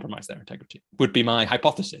not compromise their integrity, would be my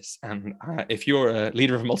hypothesis. And if you're a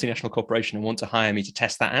leader of a multinational corporation and want to hire me to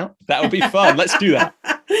test that out, that would be fun. Let's do that.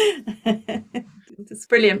 That's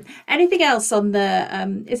brilliant. Anything else on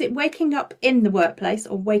the, is it waking up in the workplace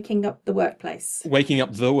or waking up the workplace? Waking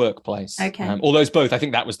up the workplace. Okay. All those both, I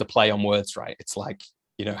think that was the play on words, right? It's like,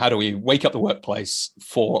 how do we wake up the workplace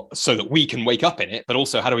so that we can wake up in it, but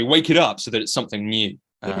also how do we wake it up so that it's something new?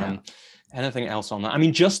 Anything else on that? I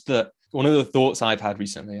mean, just one of the thoughts I've had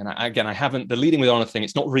recently, and I haven't, the leading with honor thing,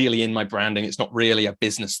 it's not really in my branding. It's not really a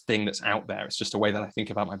business thing that's out there. It's just a way that I think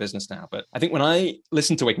about my business now. But I think when I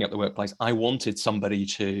listened to Waking Up the Workplace, I wanted somebody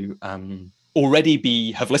to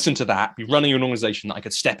already have listened to that, be running an organization that I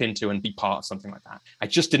could step into and be part of something like that. I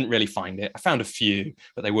just didn't really find it. I found a few,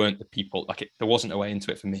 but they weren't the people, there wasn't a way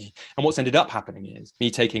into it for me. And what's ended up happening is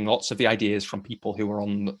me taking lots of the ideas from people who were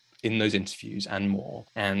in those interviews and more,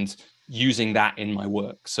 and using that in my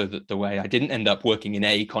work, so that the way I didn't end up working in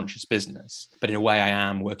a conscious business, but in a way I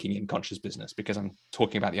am working in conscious business, because I'm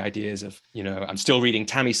talking about the ideas of, I'm still reading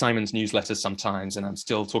Tammy Simon's newsletters sometimes, and I'm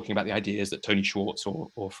still talking about the ideas that Tony Schwartz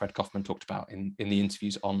or Fred Kaufman talked about in the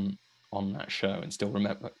interviews on that show, and still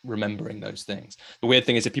remembering those things. The weird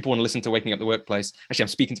thing is, if people want to listen to Waking Up the Workplace, actually I'm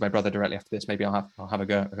speaking to my brother directly after this, maybe I'll have a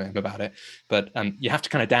go at him about it, but you have to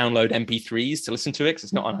kind of download MP3s to listen to it, because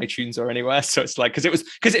it's not on iTunes or anywhere. So it's like, because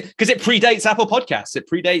it predates Apple Podcasts, it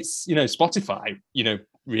predates Spotify,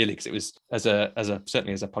 really, because it was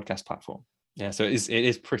certainly as a podcast platform. Yeah, so it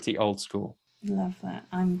is pretty old school. Love that.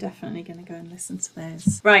 I'm definitely going to go and listen to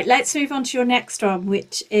those. Right, let's move on to your next one,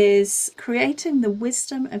 which is creating the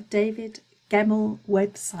Wisdom of David Gemmell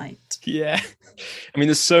website. Yeah. I mean,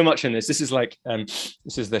 there's so much in this. This is like,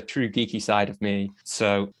 this is the true geeky side of me.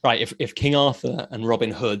 So, right, if King Arthur and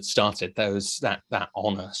Robin Hood started that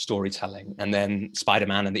honor storytelling, and then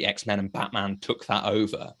Spider-Man and the X-Men and Batman took that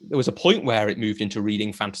over, there was a point where it moved into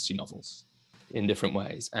reading fantasy novels in different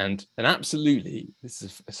ways. And absolutely, this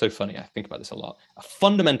is so funny, I think about this a lot, a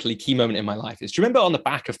fundamentally key moment in my life is, do you remember on the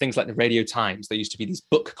back of things like the Radio Times, there used to be these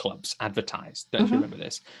book clubs advertised? Don't you remember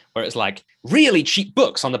this? Where it's like really cheap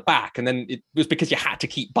books on the back, and then it was because you had to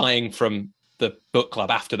keep buying from the book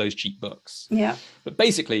club after those cheap books. Yeah. But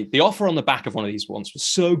basically, the offer on the back of one of these ones was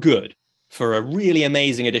so good for a really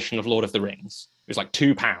amazing edition of Lord of the Rings. It was like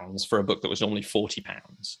 £2 for a book that was normally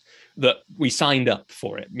 £40, that we signed up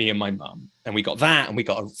for it, me and my mum. And we got that, and we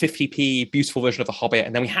got a 50p beautiful version of The Hobbit.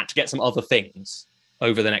 And then we had to get some other things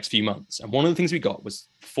over the next few months. And one of the things we got was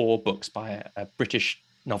 4 books by a British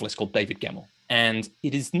novelist called David Gemmell. And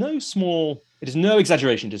it is no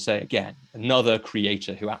exaggeration to say, again, another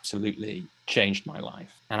creator who absolutely changed my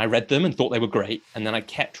life. And I read them and thought they were great. And then I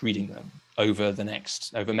kept reading them over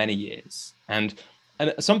many years. And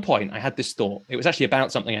at some point I had this thought. It was actually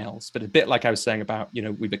about something else, but a bit like I was saying about,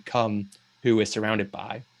 we become who we're surrounded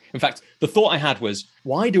by. In fact, the thought I had was,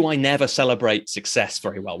 why do I never celebrate success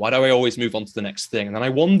very well? Why do I always move on to the next thing? And then I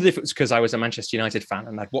wondered if it was because I was a Manchester United fan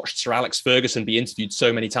and I'd watched Sir Alex Ferguson be interviewed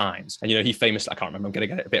so many times. And, he famously, I can't remember, I'm going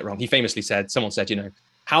to get it a bit wrong. He famously said, someone said,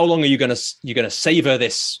 how long are you going to savor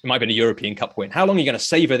this? It might have been a European Cup win. How long are you going to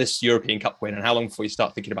savor this European Cup win? And how long before you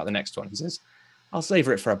start thinking about the next one? He says, I'll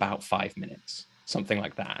savor it for about 5 minutes. Something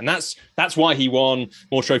like that. And that's why he won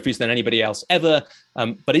more trophies than anybody else ever.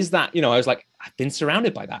 But is that, I was like, I've been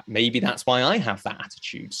surrounded by that. Maybe that's why I have that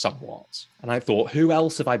attitude somewhat. And I thought, who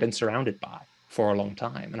else have I been surrounded by for a long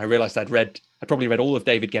time? And I realized I'd probably read all of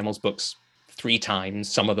David Gemmell's books 3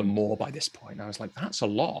 times, some of them more by this point. And I was like, that's a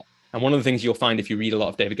lot. And one of the things you'll find if you read a lot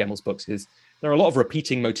of David Gemmell's books is there are a lot of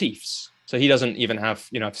repeating motifs. So he doesn't even have,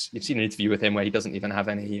 I've seen an interview with him where he doesn't even have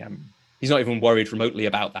any, he's not even worried remotely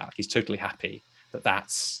about that. He's totally happy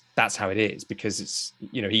that's how it is, because it's,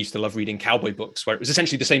 he used to love reading cowboy books where it was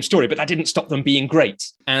essentially the same story, but that didn't stop them being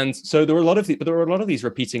great. And so there were a lot of these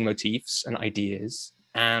repeating motifs and ideas.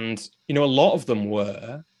 And, a lot of them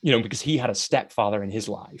were, because he had a stepfather in his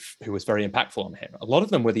life who was very impactful on him. A lot of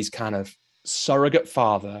them were these kind of surrogate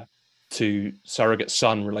father to surrogate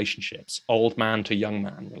son relationships, old man to young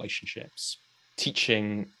man relationships,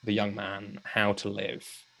 teaching the young man how to live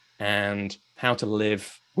and how to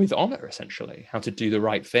live with honor, essentially, how to do the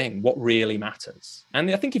right thing, what really matters.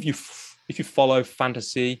 And I think if you follow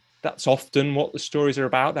fantasy, that's often what the stories are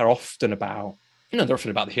about. They're often about, they're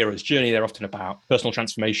often about the hero's journey. They're often about personal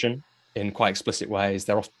transformation in quite explicit ways.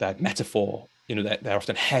 They're metaphor, they're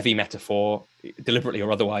often heavy metaphor, deliberately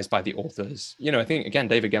or otherwise, by the authors. I think, again,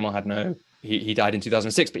 David Gemmell had he died in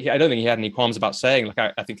 2006, but I don't think he had any qualms about saying,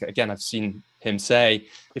 I think, again, I've seen him say,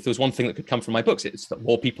 if there was one thing that could come from my books, it's that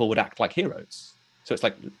more people would act like heroes. So it's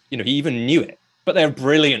he even knew it. But they're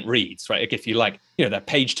brilliant reads, right? If you they're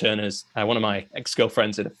page turners. One of my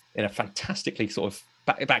ex-girlfriends in a fantastically sort of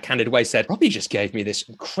backhanded way said, Robbie just gave me this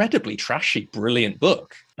incredibly trashy, brilliant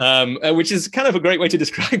book, which is kind of a great way to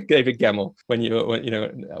describe David Gemmell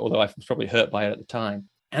although I was probably hurt by it at the time.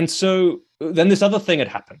 And so then this other thing had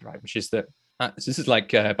happened, right? Which is that this is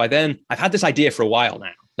by then I've had this idea for a while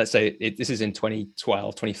now. Let's say this is in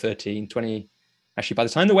 2012, 2013, actually, by the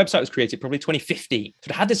time the website was created, probably 2015.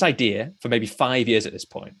 So I had this idea for maybe 5 years at this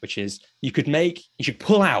point, which is you should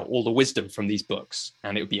pull out all the wisdom from these books,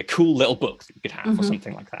 and it would be a cool little book that you could have, or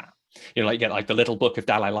something like that. You get the little book of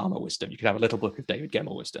Dalai Lama wisdom. You could have a little book of David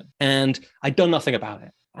Gemmell wisdom. And I'd done nothing about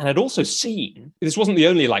it. And I'd also seen, this wasn't the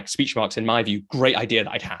only speech marks, in my view, great idea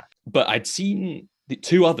that I'd had, but I'd seen the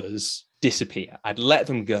two others disappear. I'd let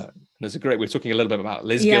them go. There's we were talking a little bit about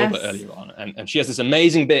Liz Gilbert earlier on, and she has this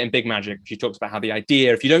amazing bit in Big Magic. She talks about how the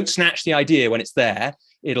idea, if you don't snatch the idea when it's there,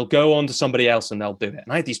 it'll go on to somebody else and they'll do it.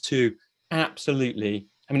 And I had these two absolutely,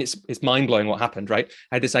 it's mind-blowing what happened, right?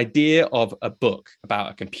 I had this idea of a book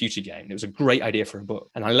about a computer game. It was a great idea for a book.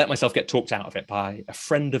 And I let myself get talked out of it by a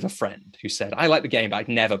friend of a friend who said, I like the game, but I'd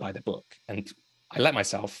never buy the book. And I let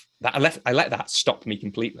that stop me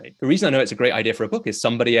completely. The reason I know it's a great idea for a book is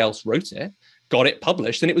somebody else wrote it, got it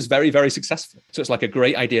published, and it was very, very successful. So it's a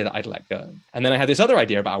great idea that I'd let go. And then I had this other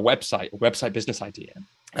idea about a website business idea.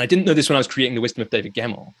 And I didn't know this when I was creating The Wisdom of David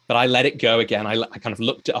Gemmell, but I let it go again. I kind of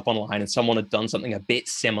looked it up online and someone had done something a bit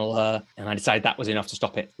similar, and I decided that was enough to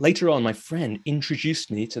stop it. Later on, my friend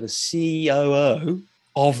introduced me to the COO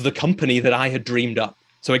of the company that I had dreamed up.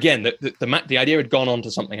 So again, the idea had gone on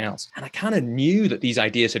to something else. And I kind of knew that these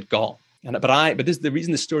ideas had gone. The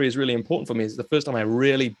reason this story is really important for me is the first time I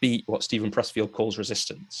really beat what Stephen Pressfield calls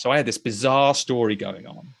resistance. So I had this bizarre story going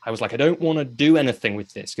on. I was I don't want to do anything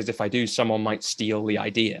with this, because if I do, someone might steal the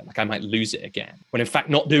idea. I might lose it again. When in fact,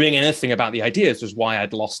 not doing anything about the ideas was why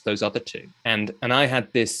I'd lost those other two. And I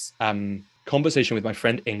had this conversation with my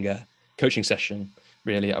friend Inga, coaching session,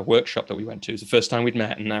 really, a workshop that we went to. It was the first time we'd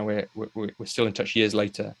met, and now we're still in touch years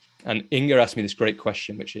later. And Inga asked me this great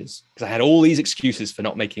question, which is, because I had all these excuses for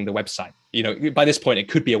not making the website. By this point, it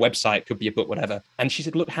could be a website, it could be a book, whatever. And she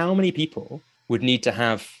said, look, how many people would need to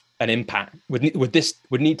have an impact, would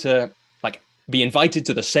need to be invited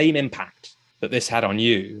to the same impact that this had on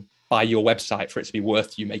you by your website for it to be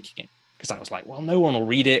worth you making it? Because I was well, no one will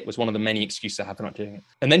read it, was one of the many excuses I had for not doing it.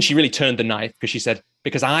 And then she really turned the knife, because she said,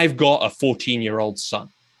 because I've got a 14-year-old son,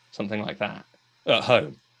 something like that, at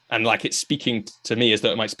home. And it's speaking to me as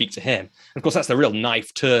though it might speak to him. And of course, that's the real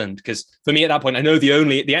knife turned, because for me at that point, I know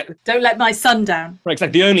don't let my son down. Right,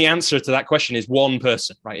 exactly. The only answer to that question is one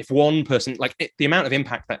person, right? If one person, the amount of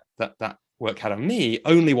impact that work had on me,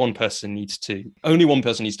 only one person needs to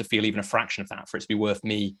feel even a fraction of that for it to be worth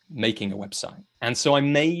me making a website. And so I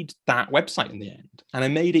made that website in the end, and I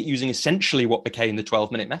made it using essentially what became the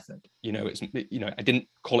 12-minute method. I didn't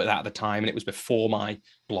call it that at the time, and it was before my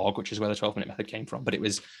blog, which is where the 12-minute method came from. But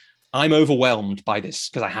I'm overwhelmed by this,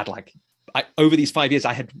 because I had over these 5 years,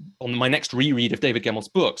 I had, on my next reread of David Gemmell's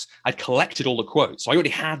books, I'd collected all the quotes. So I already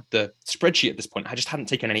had the spreadsheet at this point. I just hadn't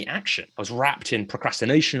taken any action. I was wrapped in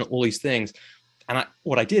procrastination, all these things. And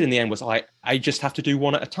what I did in the end was I just have to do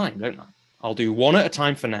one at a time, don't I? I'll do one at a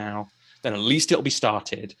time for now. Then at least it'll be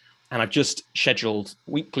started. And I've just scheduled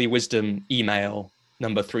weekly wisdom email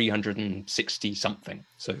number 360 something.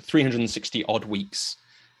 So 360 odd weeks.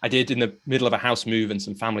 I did in the middle of a house move and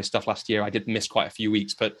some family stuff last year. I did miss quite a few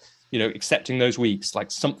weeks, but accepting those weeks,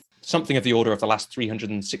 something of the order of the last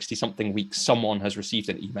 360 something weeks, someone has received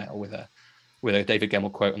an email with a David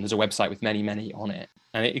Gemmell quote, and there's a website with many, many on it,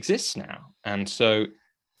 and it exists now. And so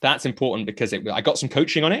That's important because I got some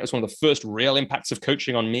coaching on it. It was one of the first real impacts of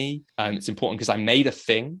coaching on me. It's important because I made a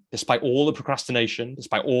thing, despite all the procrastination,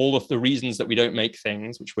 despite all of the reasons that we don't make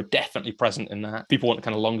things, which were definitely present in that. If people want a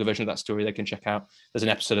kind of longer version of that story, they can check out. There's an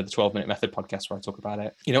episode of the 12-Minute Method podcast where I talk about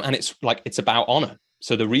it. And it's about honor.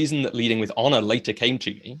 So the reason that leading with honor later came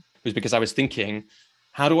to me was because I was thinking,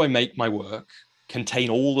 how do I make my work contain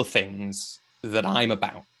all the things that I'm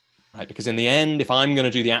about? Right? Because in the end, if I'm going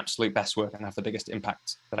to do the absolute best work and have the biggest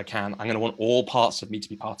impact that I can, I'm going to want all parts of me to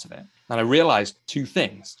be part of it. And I realized two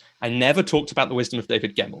things. I never talked about the wisdom of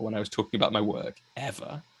David Gemmell when I was talking about my work,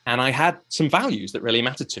 ever. And I had some values that really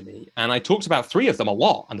mattered to me. And I talked about three of them a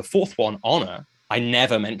lot. And the fourth one, honor, I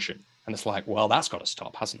never mentioned. And it's like, well, that's got to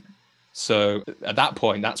stop, hasn't it? So at that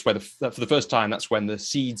point, that's where for the first time, that's when the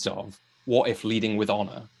seeds of what if leading with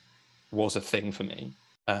honor was a thing for me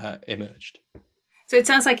emerged. So it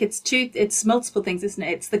sounds like it's multiple things, isn't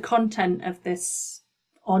it? It's the content of this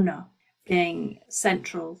honor being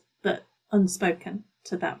central, but unspoken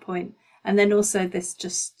to that point. And then also this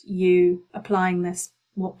just you applying this,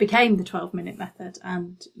 what became the 12-minute method,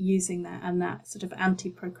 and using that and that sort of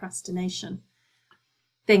anti-procrastination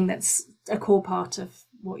thing that's a core part of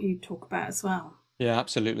what you talk about as well. Yeah,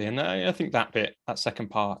 absolutely. And I think that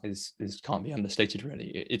second part is can't be understated, really.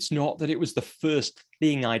 It's not that it was the first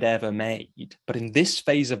thing I'd ever made, but in this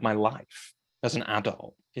phase of my life as an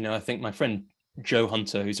adult, I think my friend Jo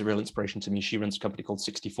Hunter, who's a real inspiration to me, she runs a company called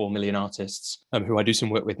 64 Million Artists, who I do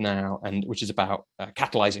some work with now, and which is about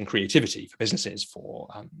catalyzing creativity for businesses, for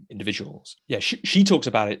individuals. Yeah, she talks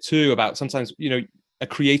about it too, about sometimes, a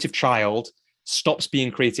creative child stops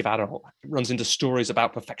being creative adult, runs into stories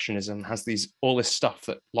about perfectionism, has all this stuff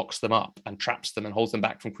that locks them up and traps them and holds them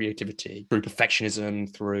back from creativity through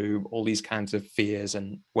perfectionism, through all these kinds of fears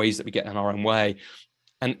and ways that we get in our own way.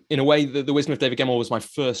 And in a way, the wisdom of David Gemmell was my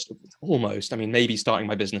first, almost, maybe starting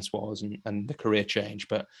my business was, and the career change,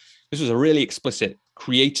 but this was a really explicit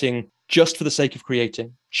creating just for the sake of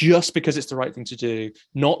creating, just because it's the right thing to do,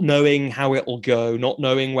 not knowing how it'll go, not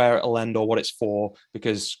knowing where it'll end or what it's for,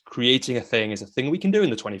 because creating a thing is a thing we can do in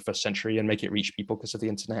the 21st century and make it reach people because of the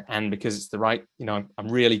internet, and because it's the right, I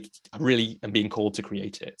really am being called to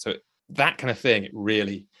create it. So that kind of thing,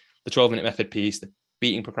 the 12-minute method piece, the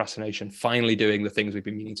beating procrastination, finally doing the things we've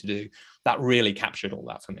been meaning to do, that really captured all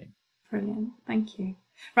that for me. Brilliant. Thank you.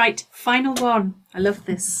 Right. Final one. I love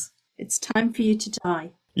this. It's time for you to die.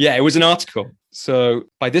 Yeah, it was an article. So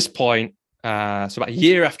by this point, so about a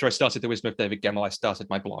year after I started The Wisdom of David Gemmell, I started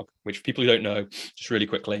my blog, which people who don't know, just really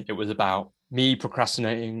quickly, it was about me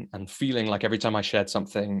procrastinating and feeling like every time I shared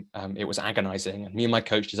something, it was agonizing. And me and my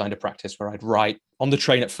coach designed a practice where I'd write on the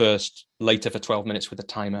train at first, later for 12 minutes with a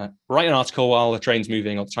timer, write an article while the train's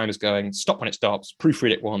moving or the timer's going, stop when it stops,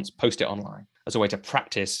 proofread it once, post it online as a way to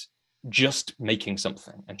practice just making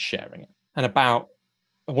something and sharing it. And about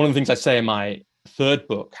one of the things I say in my third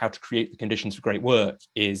book, How to Create the Conditions for Great Work,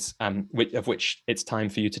 is of which It's Time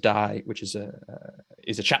for You to Die, which is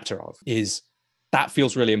a chapter of, is that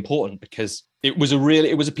feels really important because it was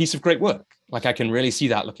a piece of great work. Like I can really see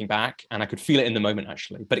that looking back, and I could feel it in the moment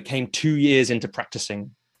actually, but it came 2 years into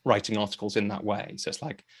practicing writing articles in that way. So it's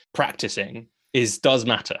like practicing does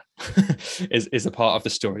matter, is a part of the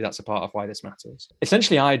story. That's a part of why this matters.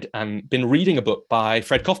 Essentially, I'd been reading a book by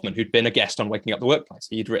Fred Kaufman, who'd been a guest on Waking Up the Workplace.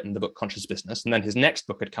 He'd written the book Conscious Business, and then his next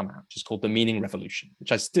book had come out, which is called The Meaning Revolution,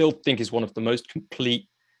 which I still think is one of the most complete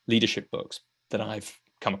leadership books that I've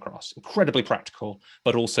come across. Incredibly practical,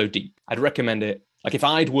 but also deep. I'd recommend it. Like if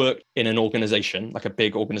I'd worked in an organization, like a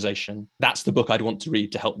big organization, that's the book I'd want to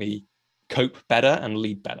read to help me cope better and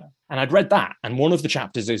lead better. And I'd read that. And one of the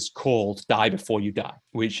chapters is called Die Before You Die,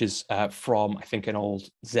 which is from, I think, an old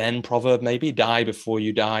Zen proverb, maybe, die before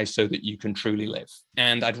you die so that you can truly live.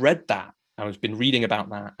 And I'd read that. I've been reading about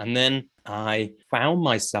that. And then I found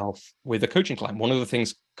myself with a coaching client. One of the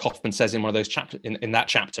things Kaufman says in one of those chapters, in that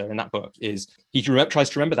chapter, in that book, is he tries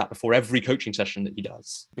to remember that before every coaching session that he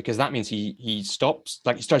does, because that means he stops,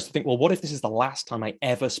 like he starts to think, well, what if this is the last time I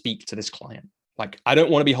ever speak to this client? Like, I don't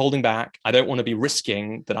want to be holding back. I don't want to be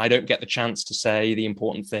risking that I don't get the chance to say the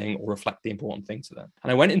important thing or reflect the important thing to them. And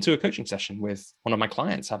I went into a coaching session with one of my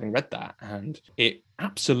clients having read that, and it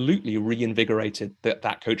absolutely reinvigorated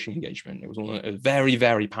that coaching engagement. It was a very,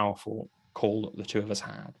 very powerful call that the two of us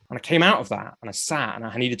had. And I came out of that and I sat and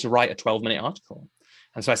I needed to write a 12-minute article.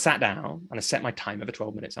 And so I sat down and I set my timer for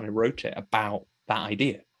 12 minutes and I wrote it about that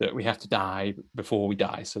idea that we have to die before we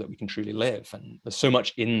die so that we can truly live. And there's so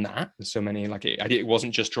much in that. There's so many, like it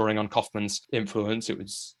wasn't just drawing on Kaufman's influence. It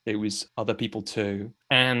was other people too.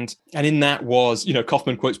 And in that was,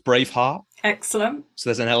 Kaufman quotes Braveheart. Excellent. So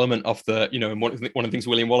there's an element of the, and one of the things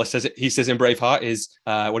William Wallace says, he says in Braveheart is,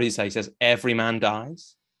 what did he say? He says, every man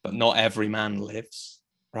dies, but not every man lives,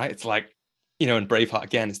 right? It's like, in Braveheart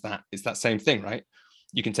again, it's that same thing, right?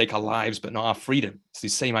 You can take our lives, but not our freedom. It's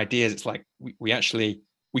these same ideas. It's like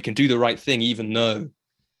we can do the right thing, even though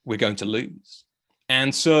we're going to lose.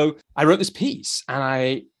 And so I wrote this piece,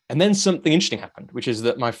 and then something interesting happened, which is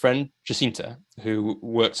that my friend Jacinta, who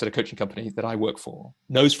works at a coaching company that I work for,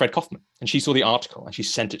 knows Fred Kaufman, and she saw the article and she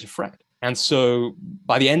sent it to Fred. And so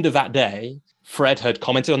by the end of that day, Fred had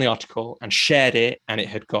commented on the article and shared it, and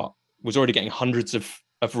it was already getting hundreds of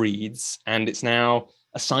reads, and it's now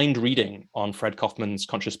assigned reading on Fred Kaufman's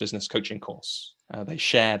Conscious Business Coaching course. They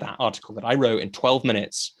share that article that I wrote in 12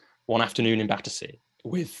 minutes one afternoon in Battersea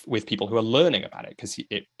with people who are learning about it, because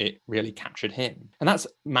it really captured him. And that's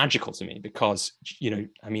magical to me because,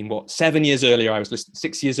 7 years earlier,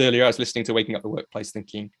 6 years earlier, I was listening to Waking Up the Workplace,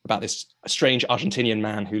 thinking about this strange Argentinian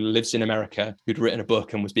man who lives in America, who'd written a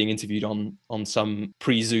book and was being interviewed on some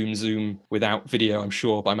Zoom without video, I'm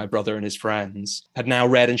sure, by my brother and his friends, had now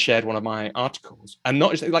read and shared one of my articles, and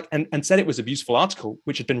not just and said it was a beautiful article,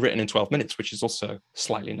 which had been written in 12 minutes, which is also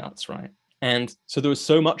slightly nuts, right? And so there was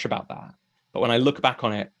so much about that. But when I look back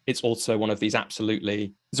on it, it's also one of these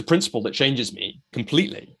it's a principle that changes me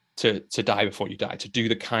completely to die before you die, to do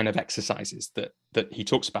the kind of exercises that he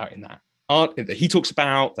talks about in that art, that he talks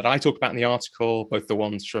about, that I talk about in the article, both the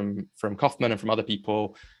ones from Kaufman and from other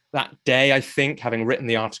people. That day, I think, having written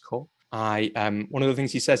the article, one of the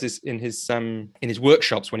things he says is in his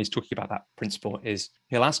workshops, when he's talking about that principle, is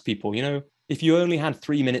he'll ask people, if you only had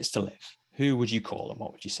 3 minutes to live, who would you call and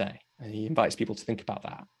what would you say? And he invites people to think about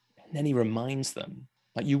that. And then he reminds them,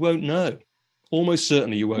 like, you won't know. Almost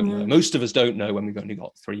certainly you won't know. Most of us don't know when we've only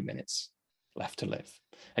got 3 minutes left to live.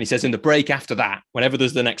 And he says in the break after that, whenever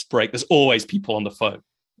there's the next break, there's always people on the phone,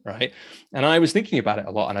 right? And I was thinking about it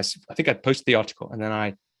a lot. And I think I'd posted the article, and then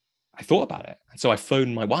I thought about it. And so I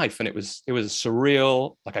phoned my wife, and it was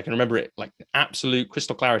surreal. Like, I can remember it like absolute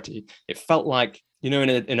crystal clarity. It felt like,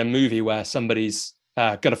 in a movie where somebody's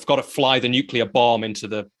got to fly the nuclear bomb into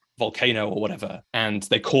the volcano or whatever, and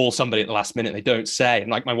they call somebody at the last minute, they don't say,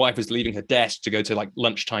 and like my wife was leaving her desk to go to like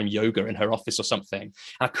lunchtime yoga in her office or something, and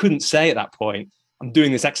I couldn't say at that point, I'm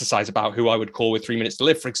doing this exercise about who I would call with 3 minutes to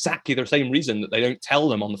live, for exactly the same reason that they don't tell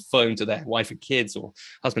them on the phone to their wife and kids, or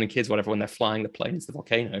husband and kids, whatever, when they're flying the plane into the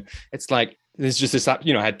volcano. It's like there's just this, I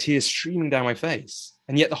had tears streaming down my face,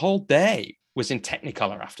 and yet the whole day was in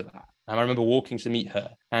Technicolor after that. And I remember walking to meet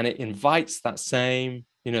her, and it invites that same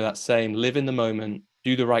live in the moment,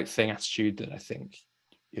 do the right thing attitude that I think,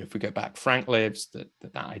 if we go back, Frank lives,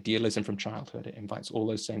 that idealism from childhood, it invites all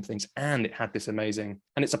those same things. And it had this amazing,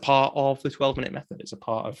 and it's a part of the 12-minute method. It's a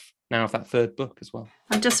part of now of that third book as well.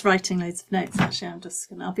 I'm just writing loads of notes, actually.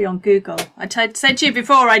 I'll be on Google. I said to you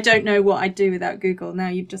before, I don't know what I'd do without Google. Now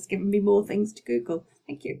you've just given me more things to Google.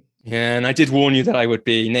 Thank you. Yeah, and I did warn you that I would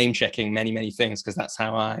be name checking many, many things, because that's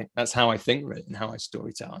how I think, really, and how I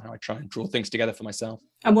storytell, and how I try and draw things together for myself.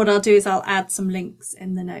 And what I'll do is I'll add some links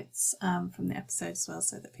in the notes from the episode as well,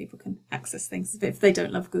 so that people can access things if they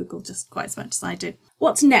don't love Google just quite as much as I do.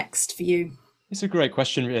 What's next for you? It's a great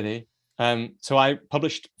question, really. So I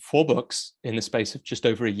published 4 books in the space of just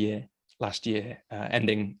over a year last year,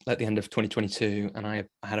 ending at the end of 2022. And I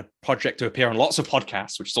had a project to appear on lots of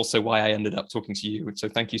podcasts, which is also why I ended up talking to you. So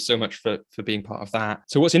thank you so much for being part of that.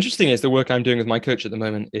 So what's interesting is the work I'm doing with my coach at the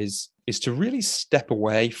moment is to really step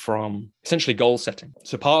away from essentially goal setting.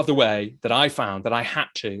 So part of the way that I found that I had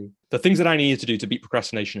to, the things that I needed to do to beat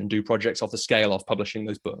procrastination and do projects of the scale of publishing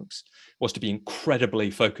those books, was to be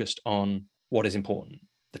incredibly focused on what is important,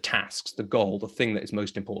 the tasks, the goal, the thing that is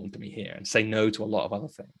most important to me here, and say no to a lot of other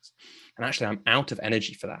things. And actually, I'm out of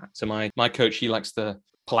energy for that. So my coach, he likes the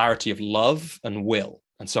polarity of love and will.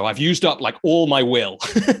 And so I've used up like all my will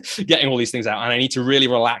getting all these things out, and I need to really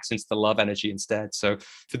relax into the love energy instead. So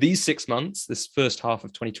for these 6 months, this first half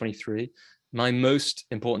of 2023, my most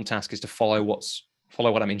important task is to follow what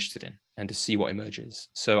I'm interested in and to see what emerges.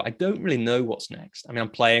 So I don't really know what's next. I mean, I'm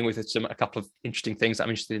playing with a couple of interesting things that I'm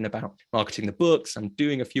interested in about marketing the books. I'm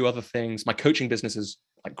doing a few other things. My coaching business has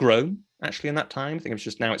grown actually in that time. I think it's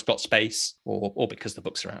just now it's got space, or because the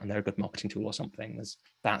books are out and they're a good marketing tool or something.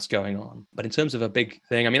 That's going on. But in terms of a big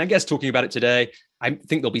thing, I mean, I guess talking about it today, I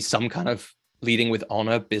think there'll be some kind of leading with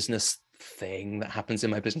honor business thing that happens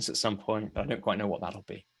in my business at some point, but I don't quite know what that'll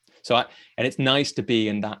be. And it's nice to be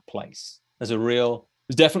in that place. There's a real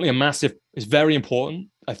There's definitely it's very important,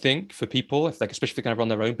 I think, for people, especially if they're going to run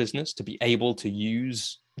their own business, to be able to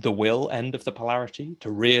use the will end of the polarity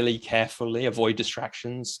to really carefully avoid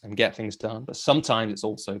distractions and get things done. But sometimes it's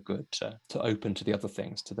also good to open to the other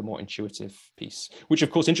things, to the more intuitive piece, which,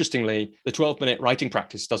 of course, interestingly, the 12-minute writing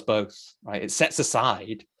practice does both, right? It sets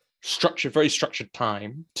aside very structured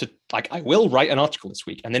time to, like, I will write an article this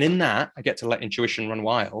week. And then in that, I get to let intuition run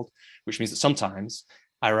wild, which means that sometimes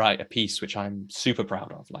I write a piece which I'm super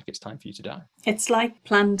proud of, like It's Time for You to Die. It's like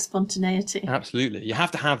planned spontaneity. Absolutely. You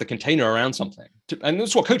have to have the container around something. And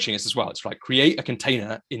that's what coaching is as well. It's like create a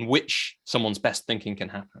container in which someone's best thinking can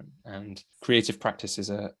happen. And creative practice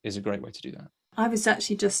is a great way to do that. I was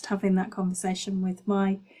actually just having that conversation with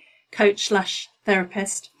my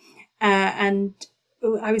coach/therapist. And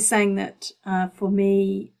I was saying that for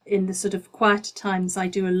me, in the sort of quieter times, I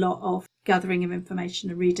do a lot of gathering of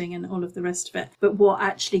information and reading and all of the rest of it. But what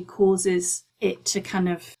actually causes it to kind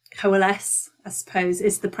of coalesce, I suppose,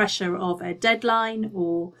 is the pressure of a deadline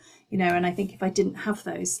or, and I think if I didn't have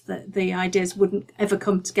those, the ideas wouldn't ever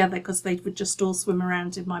come together because they would just all swim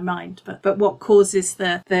around in my mind. But what causes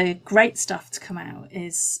the great stuff to come out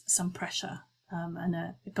is some pressure. And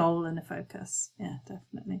a goal and a focus. Yeah,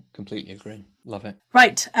 definitely. Completely agree. Love it.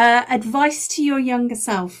 Right. Advice to your younger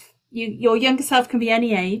self. Your younger self can be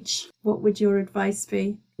any age. What would your advice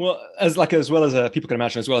be? Well, as well as people can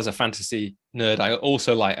imagine, as well as a fantasy nerd, I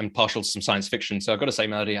also am partial to some science fiction. So I've got to say,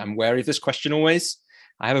 Melody, I'm wary of this question always.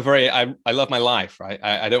 I have I love my life, right?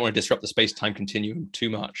 I don't want to disrupt the space-time continuum too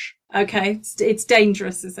much. Okay. It's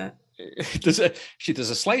dangerous, is it? There's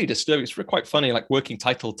a slightly disturbing, it's quite funny, like working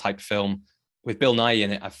title type film with Bill Nye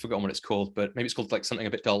in it. I've forgotten what it's called, but maybe it's called like something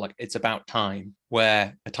a bit dull, like It's About Time,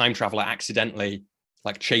 where a time traveler accidentally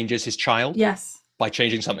like changes his child. Yes. By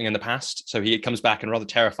changing something in the past. So he comes back and rather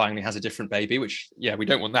terrifyingly has a different baby, which, yeah, we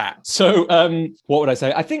don't want that. So what would I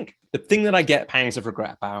say? I think the thing that I get pangs of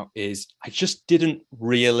regret about is I just didn't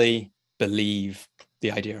really believe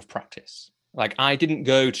the idea of practice. Like I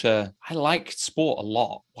liked sport a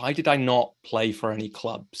lot. Why did I not play for any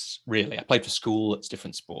clubs, really? I played for school, it's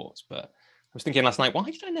different sports, but I was thinking last night, why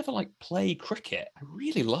did I never play cricket? I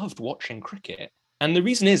really loved watching cricket. And the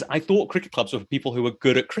reason is I thought cricket clubs were for people who were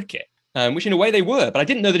good at cricket, which in a way they were. But I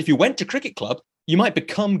didn't know that if you went to cricket club, you might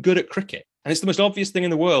become good at cricket. And it's the most obvious thing in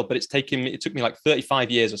the world, but it took me like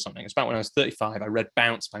 35 years or something. It's about when I was 35, I read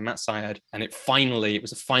Bounce by Matt Syed, and it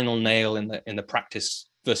was a final nail in the practice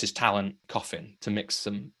versus talent coffin, to mix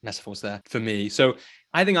some metaphors there for me. So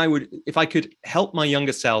I think I would, if I could help my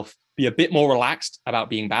younger self be a bit more relaxed about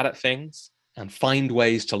being bad at things and find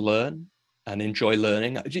ways to learn and enjoy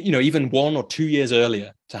learning, even 1 or 2 years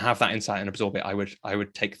earlier, to have that insight and absorb it, I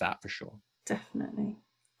would take that for sure. Definitely.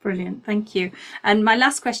 Brilliant. Thank you. And my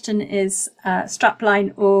last question is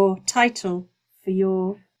strapline or title for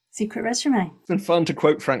your secret resume. It's been fun to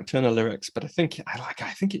quote Frank Turner lyrics, but I think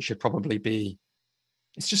it should probably be,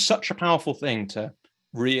 it's just such a powerful thing to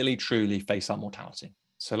really, truly face our mortality.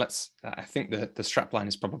 So I think the strapline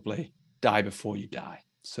is probably die before you die,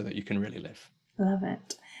 so that you can really live. Love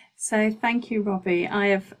it. So thank you, Robbie. I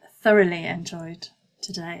have thoroughly enjoyed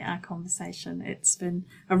today our conversation. It's been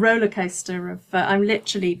a roller coaster of, I've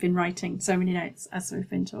literally been writing so many notes as we've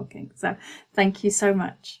been talking. So thank you so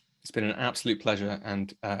much. It's been an absolute pleasure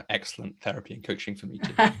and excellent therapy and coaching for me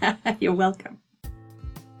too. You're welcome.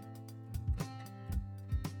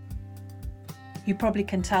 You probably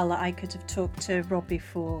can tell that I could have talked to Robbie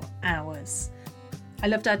for hours. I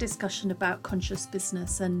loved our discussion about conscious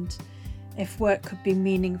business and if work could be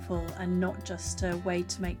meaningful and not just a way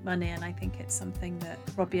to make money. And I think it's something that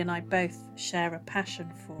Robbie and I both share a passion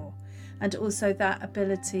for. And also that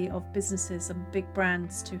ability of businesses and big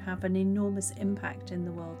brands to have an enormous impact in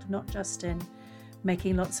the world, not just in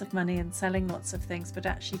making lots of money and selling lots of things, but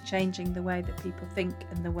actually changing the way that people think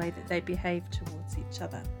and the way that they behave towards each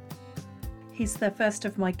other. He's the first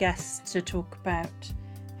of my guests to talk about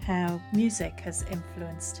how music has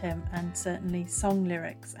influenced him, and certainly song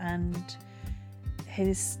lyrics, and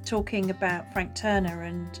his talking about Frank Turner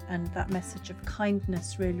and that message of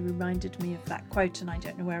kindness really reminded me of that quote, and I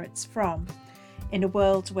don't know where it's from. In a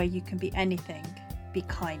world where you can be anything, be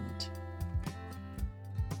kind.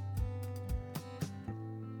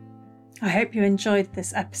 I hope you enjoyed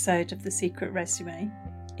this episode of The Secret Resume.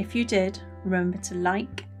 If you did, remember to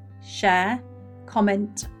like, share,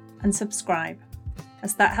 comment and subscribe,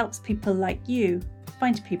 as that helps people like you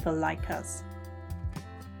find people like us.